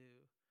wants to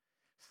do.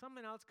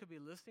 Someone else could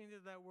be listening to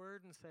that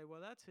word and say,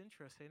 well, that's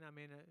interesting. I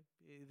mean,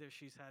 either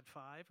she's had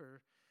 5 or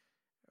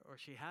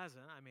she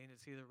hasn't. I mean,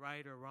 it's either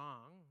right or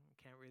wrong.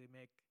 Can't really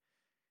make,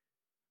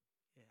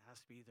 it has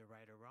to be either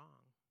right or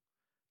wrong.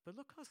 But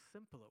look how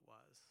simple it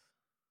was.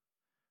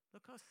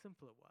 Look how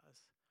simple it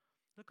was.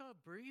 Look how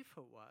brief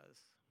it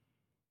was.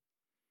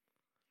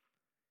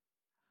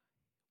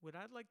 What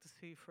I'd like to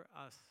see for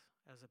us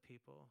as a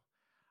people,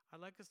 I'd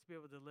like us to be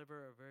able to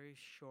deliver a very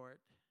short,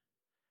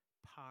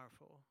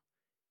 powerful,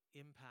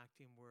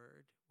 impacting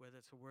word,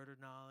 whether it's a word of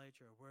knowledge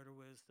or a word of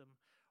wisdom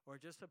or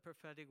just a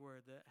prophetic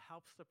word that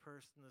helps the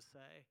person to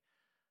say,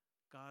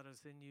 God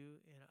is in you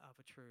of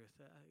a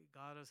truth.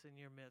 God is in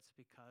your midst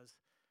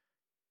because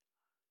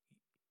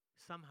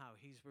somehow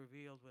he's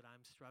revealed what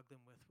I'm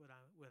struggling with, what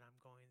I'm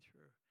going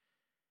through.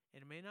 And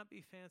it may not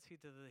be fancy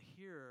to the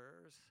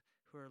hearers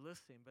who are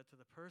listening, but to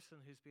the person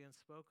who's being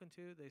spoken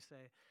to, they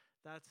say,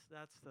 that's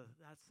the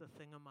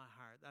thing on my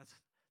heart.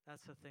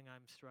 That's the thing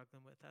I'm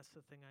struggling with. That's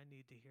the thing I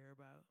need to hear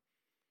about.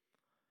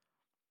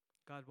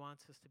 God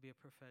wants us to be a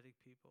prophetic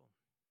people.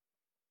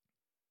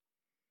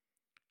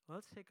 Well,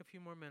 let's take a few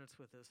more minutes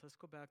with this. Let's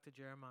go back to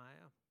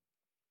Jeremiah,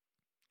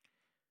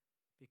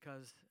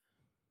 because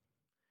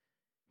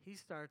he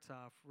starts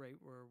off right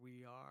where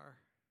we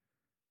are.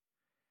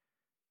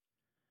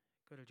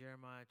 Go to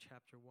Jeremiah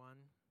chapter 1.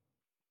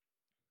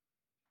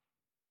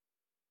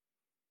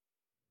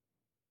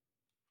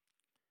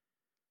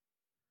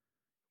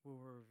 We'll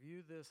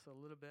review this a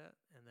little bit,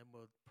 and then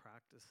we'll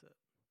practice it.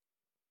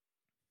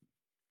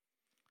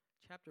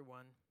 Chapter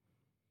 1.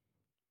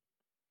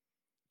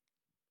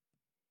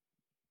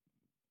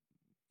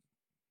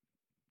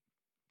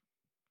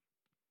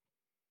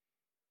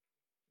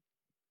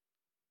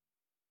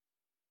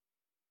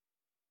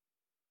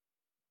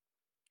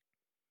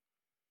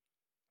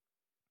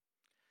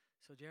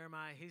 So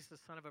Jeremiah, he's the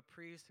son of a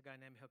priest, a guy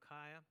named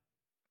Hilkiah.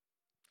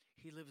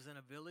 He lives in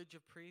a village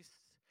of priests.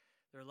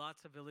 There are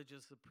lots of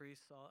villages of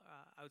priests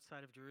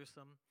outside of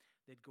Jerusalem.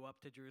 They'd go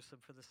up to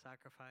Jerusalem for the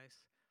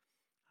sacrifice,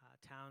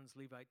 towns,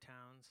 Levite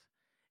towns.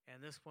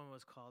 And this one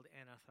was called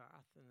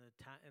Anathoth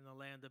in the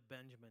land of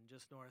Benjamin,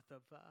 just north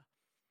of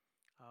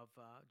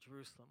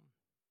Jerusalem.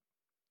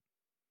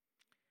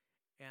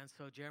 And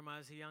so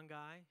Jeremiah's a young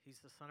guy. He's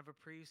the son of a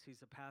priest.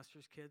 He's a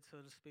pastor's kid, so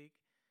to speak.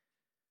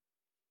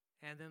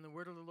 And then the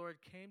word of the Lord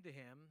came to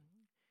him,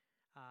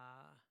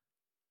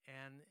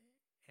 and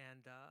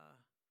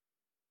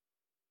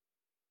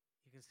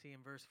you can see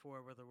in verse 4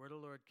 where the word of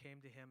the Lord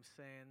came to him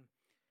saying,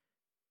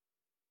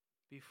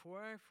 before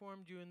I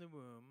formed you in the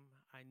womb,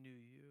 I knew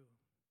you.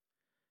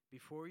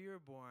 Before you were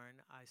born,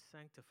 I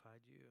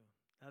sanctified you.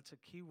 That's a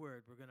key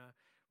word. We're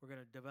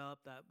gonna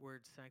develop that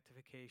word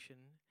sanctification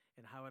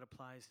and how it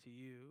applies to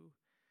you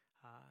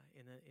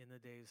in the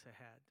days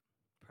ahead,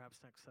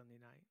 perhaps next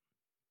Sunday night.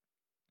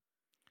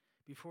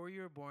 Before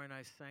you were born,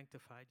 I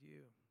sanctified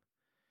you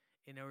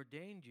and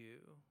ordained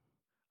you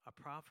a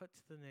prophet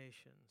to the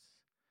nations.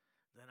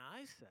 Then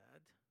I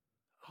said,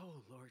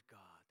 oh, Lord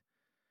God,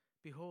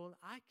 behold,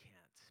 I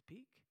can't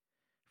speak,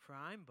 for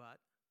I'm but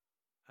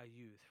a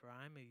youth, for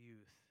I'm a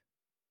youth.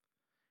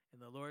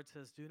 And the Lord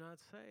says, do not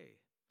say,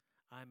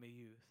 I'm a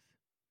youth.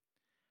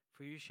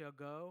 For you shall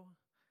go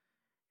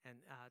and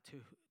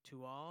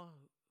to all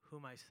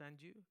whom I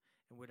send you,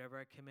 and whatever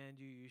I command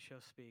you, you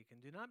shall speak.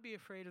 And do not be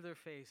afraid of their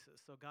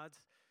faces. So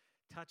God's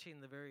touching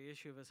the very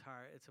issue of his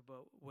heart. It's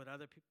about what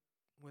other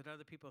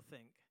people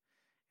think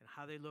and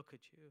how they look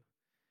at you.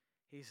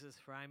 He says,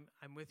 for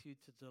I'm with you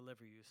to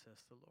deliver you,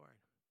 says the Lord.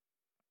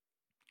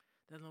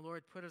 Then the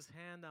Lord put his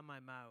hand on my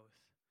mouth.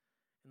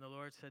 And the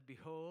Lord said,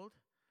 behold,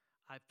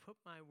 I put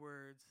my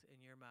words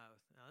in your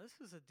mouth. Now,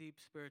 this is a deep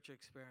spiritual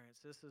experience.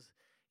 This is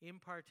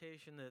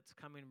impartation that's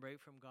coming right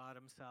from God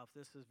himself.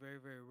 This is very,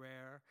 very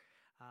rare.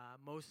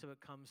 Most of it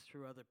comes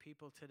through other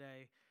people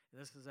today.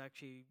 And this is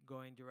actually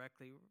going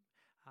directly.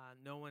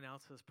 No one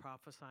else is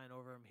prophesying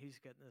over him. He's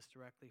getting this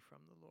directly from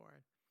the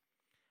Lord.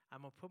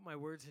 I'm going to put my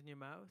words in your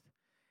mouth.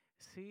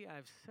 See, I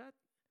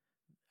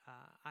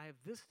have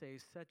this day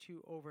set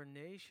you over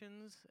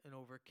nations and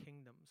over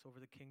kingdoms, over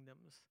the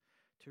kingdoms,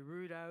 to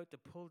root out, to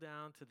pull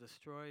down, to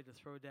destroy, to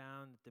throw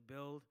down, to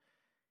build,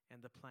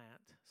 and to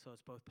plant. So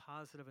it's both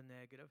positive and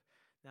negative.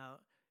 Now,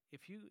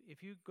 if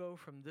you go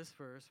from this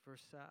verse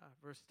 10,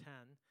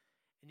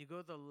 and you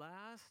go to the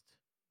last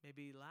 10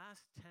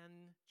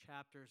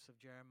 chapters of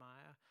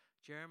Jeremiah,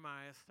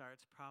 Jeremiah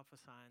starts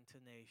prophesying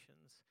to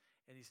nations,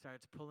 and he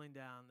starts pulling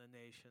down the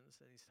nations,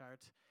 and he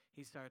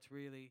starts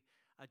really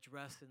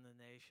addressing the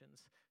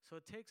nations. So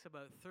it takes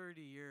about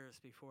 30 years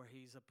before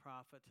he's a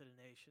prophet to the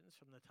nations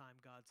from the time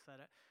God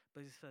said it.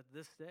 But he said,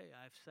 this day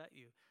I've set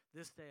you.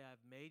 This day I've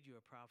made you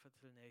a prophet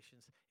to the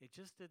nations. It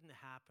just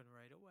didn't happen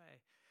right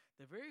away.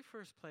 The very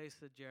first place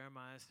that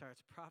Jeremiah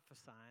starts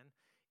prophesying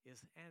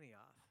is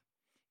Antioch,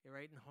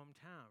 right in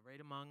hometown, right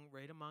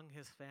among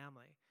his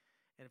family.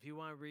 And if you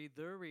want to read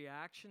their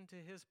reaction to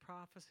his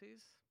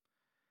prophecies,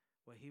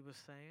 what he was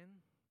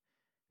saying,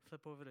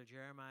 flip over to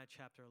Jeremiah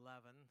chapter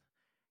 11.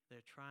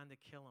 They're trying to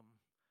kill him.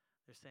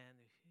 They're saying,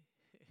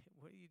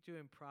 what are you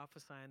doing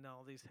prophesying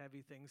all these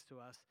heavy things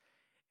to us?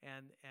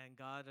 And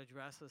God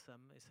addresses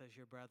them. He says,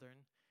 your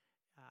brethren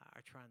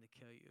are trying to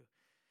kill you.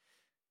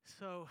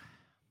 So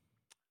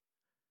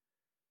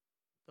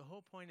the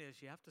whole point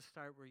is you have to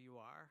start where you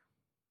are.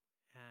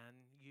 And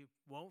you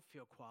won't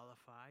feel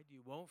qualified.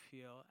 You won't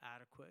feel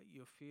adequate.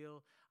 You'll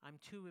feel, I'm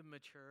too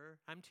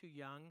immature. I'm too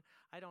young.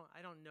 I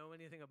don't know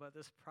anything about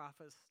this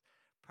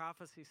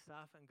prophecy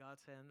stuff. And God's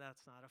saying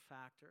that's not a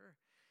factor.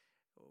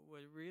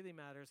 What really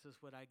matters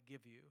is what I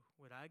give you.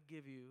 What I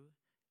give you,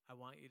 I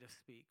want you to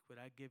speak. What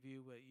I give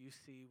you, what you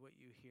see, what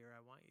you hear,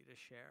 I want you to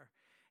share.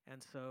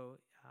 And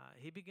so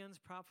he begins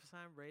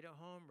prophesying right at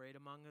home, right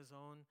among his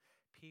own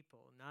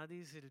people. Not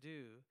easy to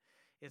do.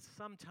 It's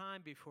some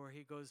time before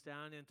he goes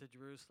down into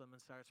Jerusalem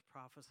and starts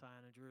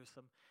prophesying in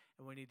Jerusalem.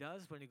 And when he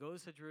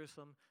goes to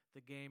Jerusalem,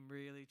 the game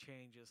really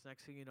changes.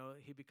 Next thing you know,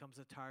 he becomes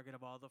a target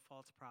of all the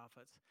false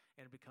prophets,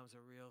 and it becomes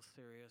a real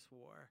serious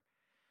war.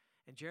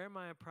 And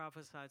Jeremiah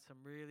prophesied some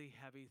really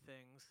heavy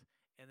things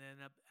and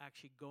ended up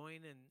actually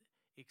going and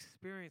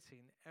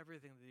experiencing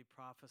everything that he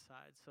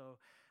prophesied. So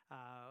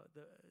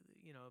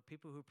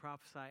people who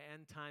prophesy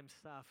end-time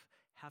stuff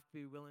have to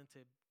be willing to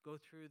go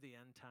through the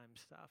end-time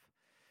stuff.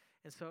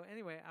 And so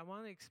anyway, I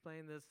want to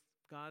explain this.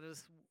 God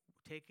is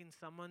taking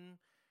someone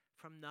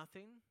from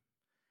nothing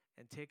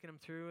and taking them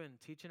through and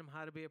teaching them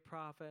how to be a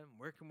prophet and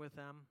working with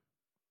them,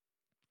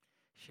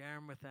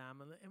 sharing with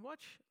them. And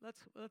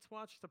let's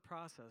watch the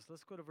process.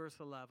 Let's go to verse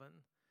 11.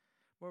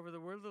 Moreover,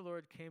 the word of the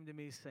Lord came to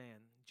me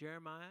saying,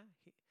 Jeremiah,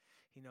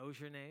 he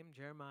knows your name,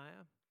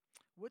 Jeremiah,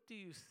 what do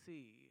you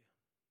see?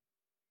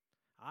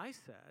 I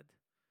said,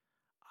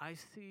 I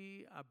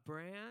see a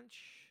branch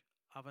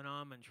of an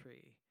almond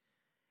tree.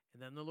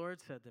 And then the Lord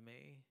said to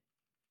me,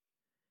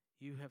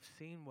 you have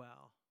seen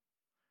well,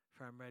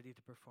 for I'm ready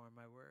to perform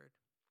my word.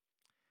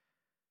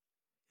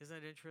 Isn't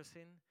that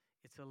interesting?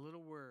 It's a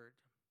little word.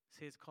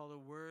 See, it's called a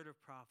word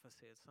of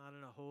prophecy. It's not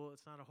a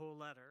whole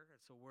letter,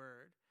 it's a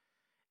word.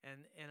 And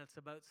it's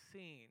about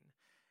seeing.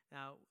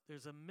 Now,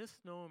 there's a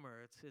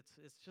misnomer.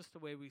 It's just the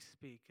way we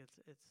speak.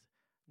 It's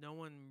no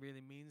one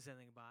really means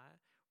anything by it.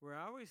 We're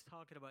always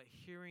talking about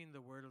hearing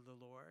the word of the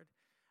Lord.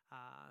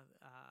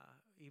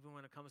 Even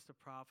when it comes to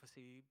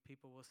prophecy,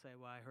 people will say,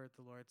 well, I heard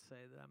the Lord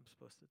say that I'm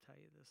supposed to tell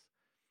you this.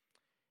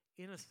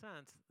 In a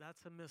sense,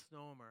 that's a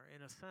misnomer.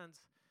 In a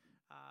sense,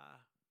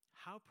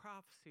 how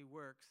prophecy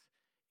works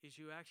is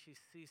you actually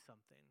see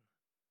something.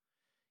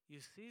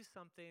 You see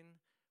something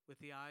with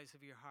the eyes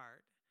of your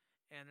heart,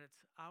 and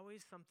it's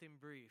always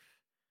something brief.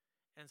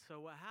 And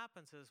so what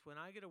happens is when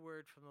I get a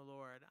word from the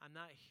Lord, I'm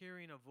not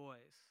hearing a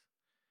voice.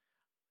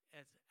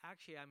 It's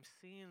actually, I'm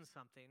seeing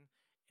something,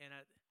 and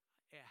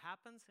it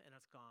happens and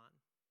it's gone.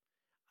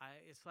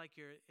 It's like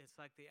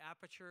the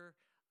aperture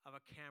of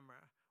a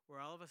camera where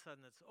all of a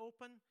sudden it's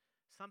open,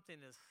 something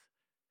is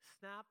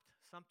snapped,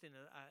 an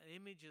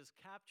image is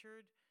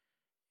captured,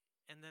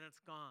 and then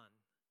it's gone.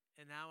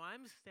 And now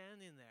I'm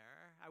standing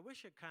there. I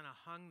wish it kind of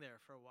hung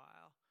there for a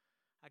while.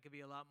 I could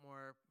be a lot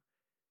more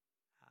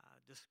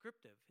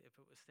descriptive if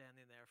it was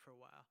standing there for a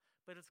while.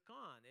 But it's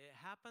gone. It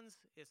happens.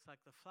 It's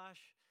like the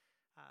flash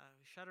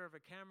shutter of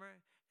a camera,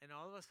 and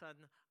all of a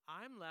sudden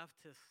I'm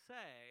left to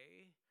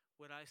say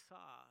what I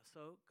saw.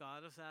 So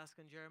God is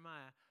asking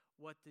Jeremiah,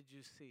 what did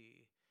you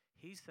see?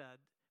 He said,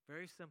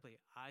 very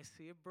simply, I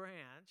see a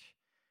branch,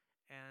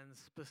 and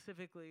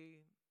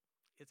specifically,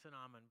 it's an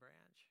almond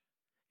branch.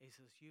 He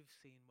says, you've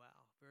seen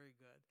well. Very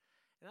good.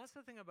 And that's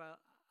the thing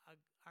about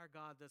our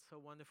God that's so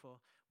wonderful.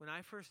 When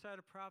I first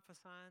started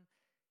prophesying,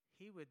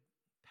 he would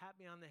pat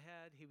me on the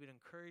head. He would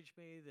encourage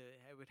me.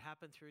 It would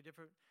happen through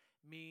different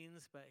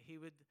means, but he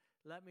would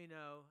let me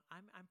know,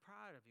 I'm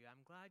proud of you.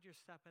 I'm glad you're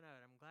stepping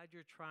out. I'm glad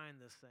you're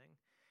trying this thing.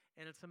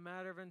 And it's a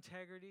matter of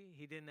integrity.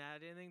 He didn't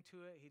add anything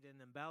to it. He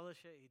didn't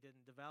embellish it. He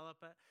didn't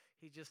develop it.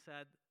 He just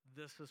said,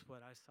 this is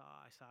what I saw.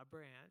 I saw a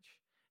branch,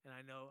 and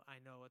I know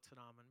it's an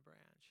almond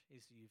branch.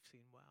 You've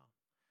seen well.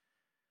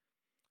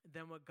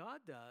 Then what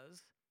God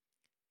does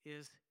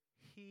is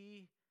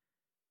he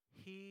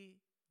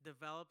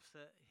develops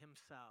it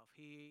himself.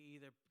 He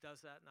either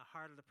does that in the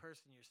heart of the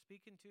person you're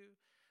speaking to,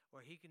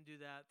 or he can do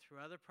that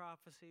through other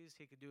prophecies.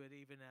 He can do it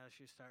even as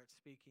you start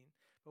speaking.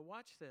 But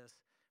watch this,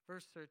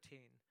 verse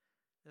 13.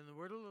 Then the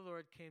word of the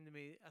Lord came to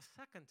me a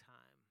second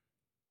time.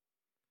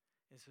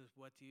 It says,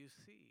 what do you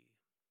see?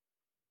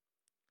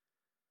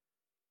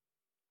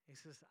 He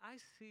says, I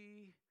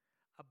see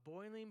a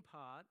boiling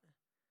pot,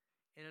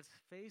 and it's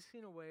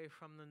facing away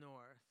from the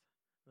north.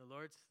 The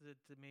Lord said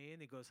to me,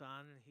 and he goes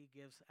on and he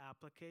gives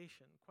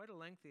application, quite a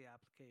lengthy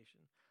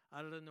application.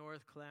 Out of the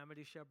north,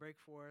 calamity shall break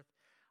forth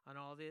on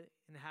all the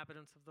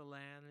inhabitants of the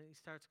land, and he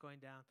starts going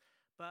down.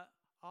 But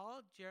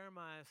all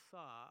Jeremiah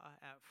saw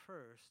at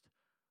first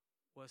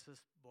was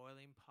this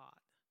boiling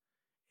pot.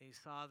 And he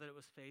saw that it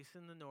was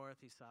facing the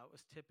north. He saw it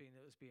was tipping.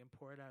 It was being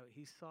poured out.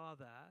 He saw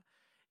that,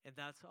 and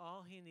that's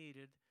all he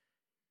needed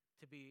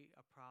to be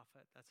a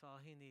prophet. That's all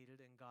he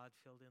needed, and God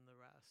filled in the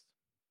rest.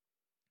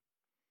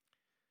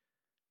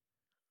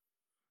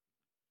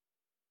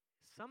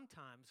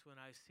 Sometimes when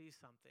I see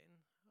something,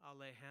 I'll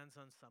lay hands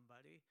on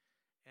somebody,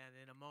 and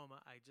in a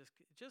moment, I just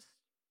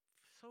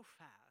so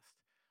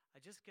fast,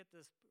 I just get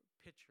this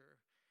picture.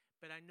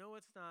 But I know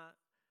it's not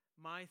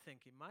my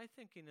thinking. My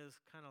thinking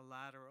is kind of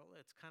lateral.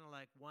 It's kind of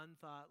like one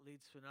thought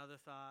leads to another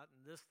thought,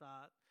 and this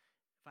thought,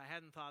 if I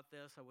hadn't thought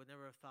this, I would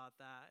never have thought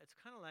that. It's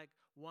kind of like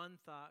one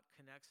thought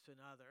connects to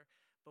another.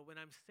 But when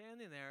I'm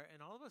standing there,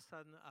 and all of a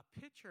sudden, a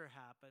picture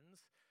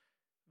happens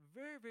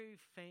very, very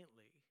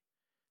faintly.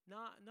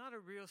 Not a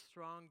real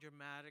strong,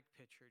 dramatic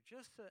picture.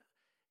 Just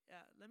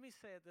let me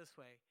say it this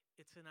way.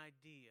 It's an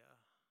idea.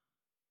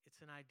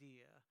 It's an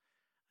idea,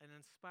 an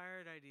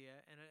inspired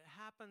idea, and it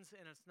happens,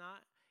 and it's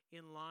not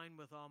in line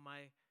with all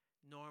my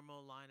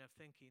normal line of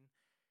thinking.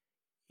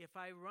 If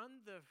I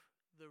run the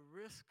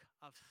risk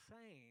of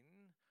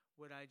saying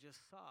what I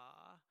just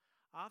saw,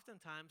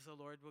 oftentimes the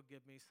Lord will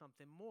give me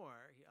something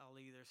more. I'll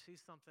either see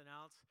something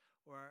else,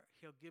 or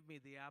he'll give me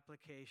the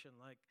application,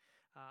 like,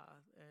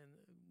 and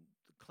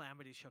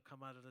calamity shall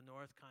come out of the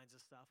north kinds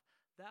of stuff.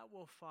 That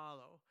will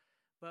follow.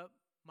 But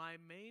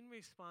my main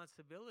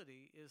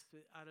responsibility is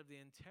to, out of the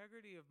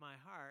integrity of my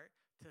heart,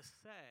 to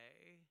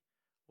say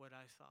what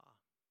I saw.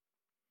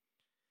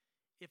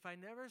 If I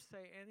never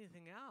say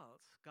anything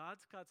else,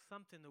 God's got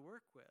something to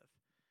work with,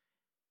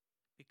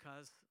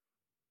 because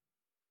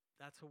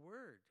that's a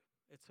word.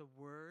 It's a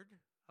word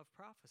of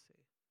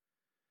prophecy.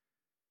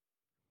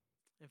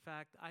 In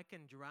fact, I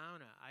can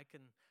drown it. I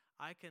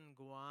can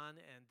go on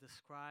and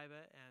describe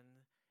it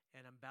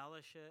and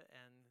embellish it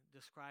and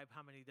describe how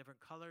many different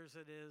colors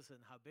it is and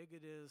how big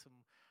it is and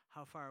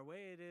how far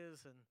away it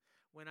is and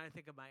when I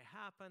think it might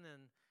happen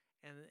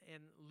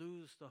and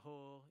lose the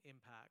whole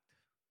impact.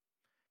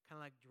 Kind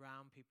of like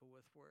drown people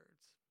with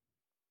words.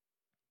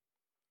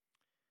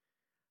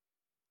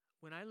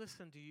 When I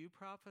listen to you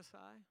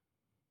prophesy,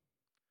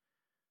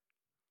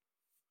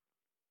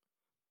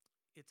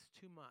 it's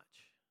too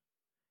much.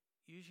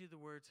 Usually the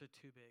words are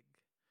too big.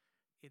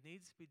 It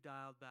needs to be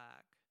dialed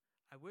back.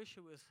 I wish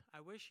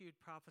you'd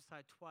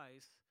prophesy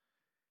twice,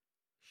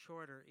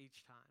 shorter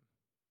each time,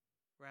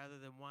 rather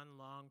than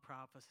one long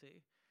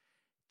prophecy.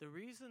 The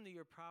reason that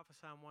you're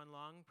prophesying one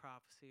long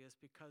prophecy is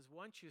because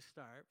once you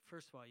start,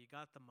 first of all, you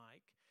got the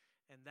mic,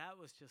 and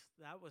that was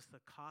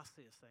the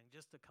costliest thing,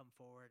 just to come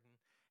forward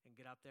and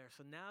get up there.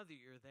 So now that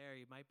you're there,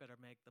 you might better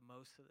make the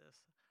most of this.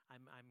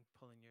 I'm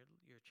pulling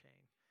your chain.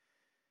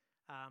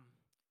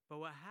 But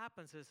what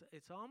happens is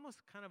it's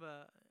almost kind of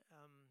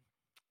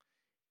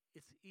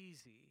it's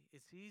easy.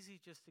 It's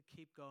easy just to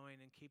keep going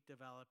and keep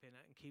developing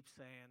it and keep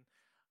saying.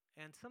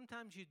 And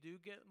sometimes you do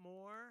get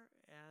more,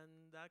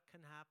 and that can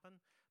happen.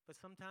 But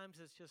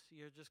sometimes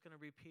you're just going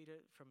to repeat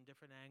it from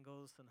different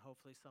angles, and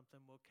hopefully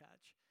something will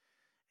catch.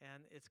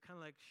 And it's kind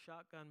of like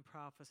shotgun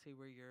prophecy,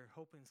 where you're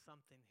hoping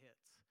something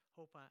hits.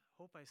 Hope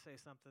I say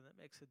something that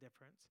makes a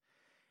difference.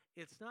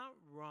 It's not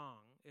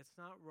wrong. It's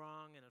not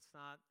wrong, and it's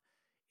not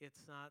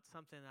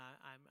something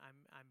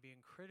I'm being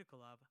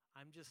critical of.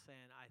 I'm just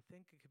saying I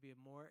think it could be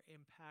more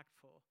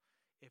impactful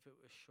if it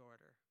was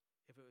shorter.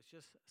 If it was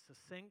just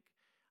succinct,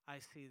 I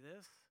see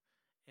this,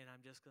 and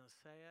I'm just going to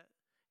say it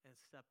and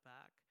step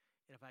back.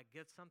 And if I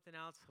get something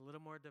else, a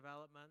little more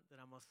development,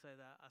 then I'm going to say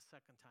that a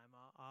second time.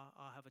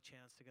 I'll have a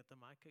chance to get the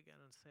mic again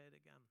and say it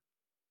again.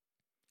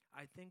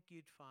 I think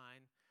you'd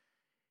find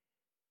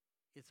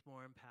it's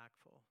more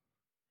impactful.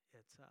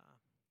 It's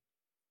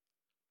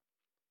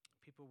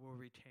people will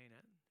retain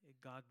it.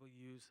 God will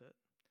use it.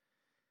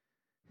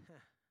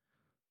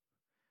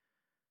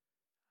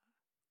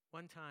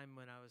 One time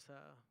when I was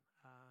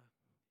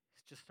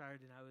just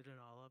starting out in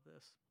all of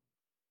this,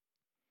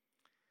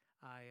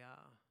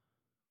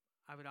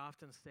 I would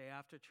often stay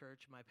after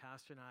church. My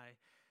pastor and I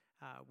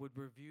would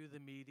review the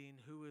meeting,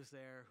 who was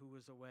there, who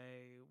was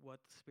away, what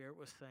the Spirit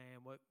was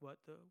saying,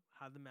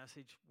 how the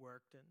message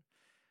worked, and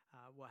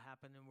what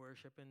happened in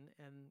worship.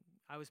 And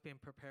I was being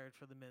prepared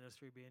for the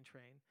ministry, being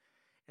trained.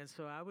 And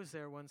so I was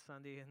there one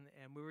Sunday,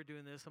 and we were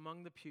doing this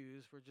among the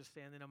pews. We're just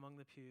standing among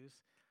the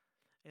pews.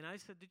 And I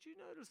said, did you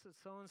notice that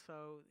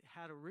so-and-so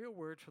had a real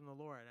word from the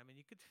Lord? I mean,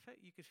 you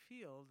could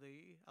feel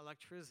the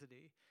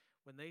electricity.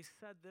 When they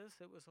said this,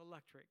 it was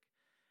electric.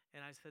 And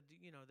I said,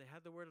 they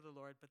had the word of the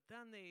Lord, but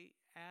then they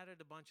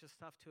added a bunch of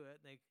stuff to it,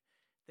 and they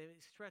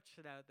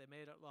stretched it out, they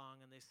made it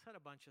long, and they said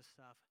a bunch of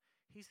stuff.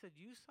 He said,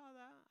 you saw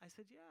that? I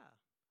said, yeah.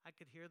 I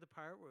could hear the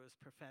part where it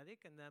was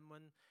prophetic, and then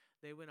when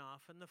they went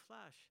off in the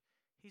flesh.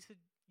 He said,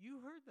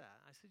 you heard that?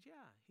 I said,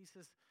 yeah. He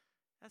says,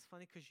 that's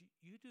funny because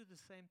you do the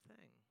same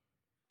thing.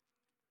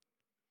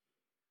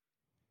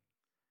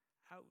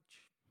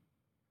 Ouch.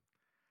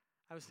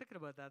 I was thinking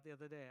about that the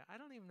other day. I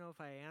don't even know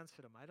if I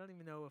answered him. I don't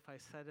even know if I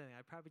said anything.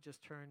 I probably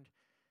just turned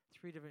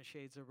 3 different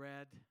shades of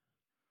red.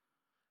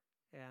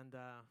 And,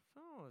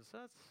 oh, is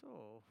that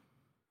so?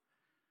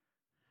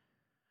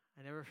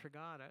 I never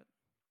forgot it.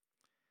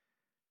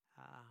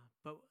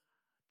 But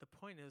the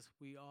point is,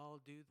 we all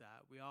do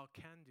that. We all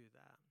can do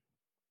that.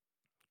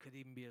 Could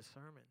even be a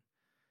sermon.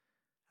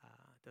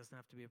 It doesn't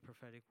have to be a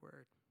prophetic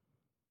word.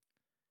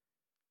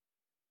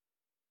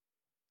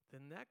 The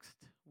next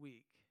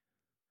week,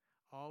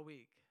 all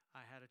week,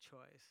 I had a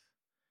choice.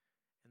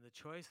 And the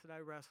choice that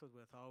I wrestled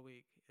with all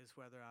week is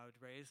whether I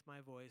would raise my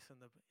voice in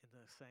the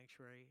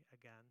sanctuary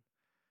again.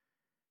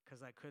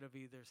 Because I could have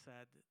either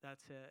said,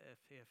 that's it,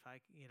 if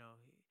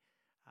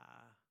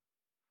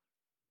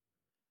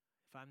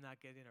I'm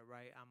not getting it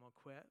right, I'm going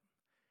to quit.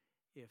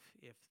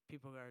 If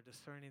people are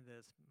discerning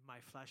this,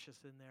 my flesh is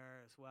in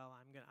there as well.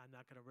 I'm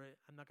not going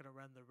to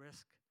run the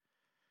risk.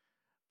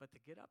 But to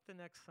get up the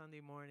next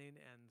Sunday morning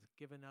and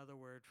give another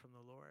word from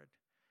the Lord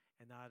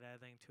and not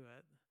adding to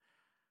it,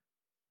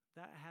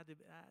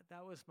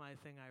 that was my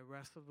thing. I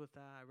wrestled with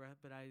that.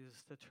 But I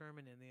was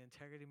determined in the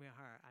integrity of my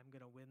heart, I'm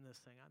going to win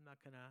this thing. I'm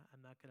not going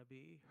to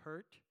be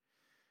hurt.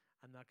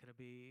 I'm not going to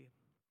be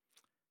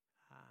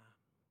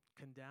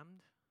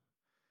condemned.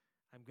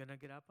 I'm going to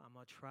get up. I'm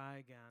going to try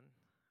again.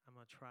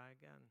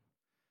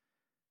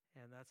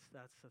 And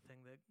that's the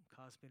thing that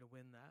caused me to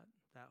win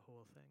that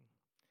whole thing.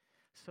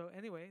 So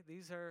anyway,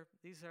 these are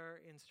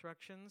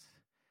instructions.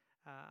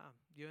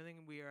 The other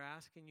thing we are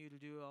asking you to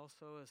do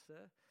also is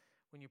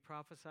when you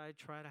prophesy,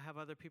 try to have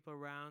other people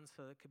around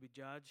so that it could be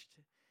judged.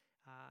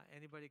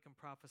 Anybody can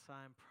prophesy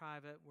in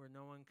private where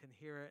no one can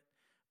hear it,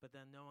 but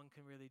then no one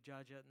can really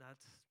judge it, and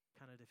that's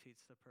kind of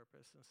defeats the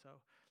purpose. And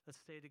so let's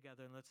stay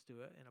together and let's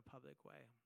do it in a public way.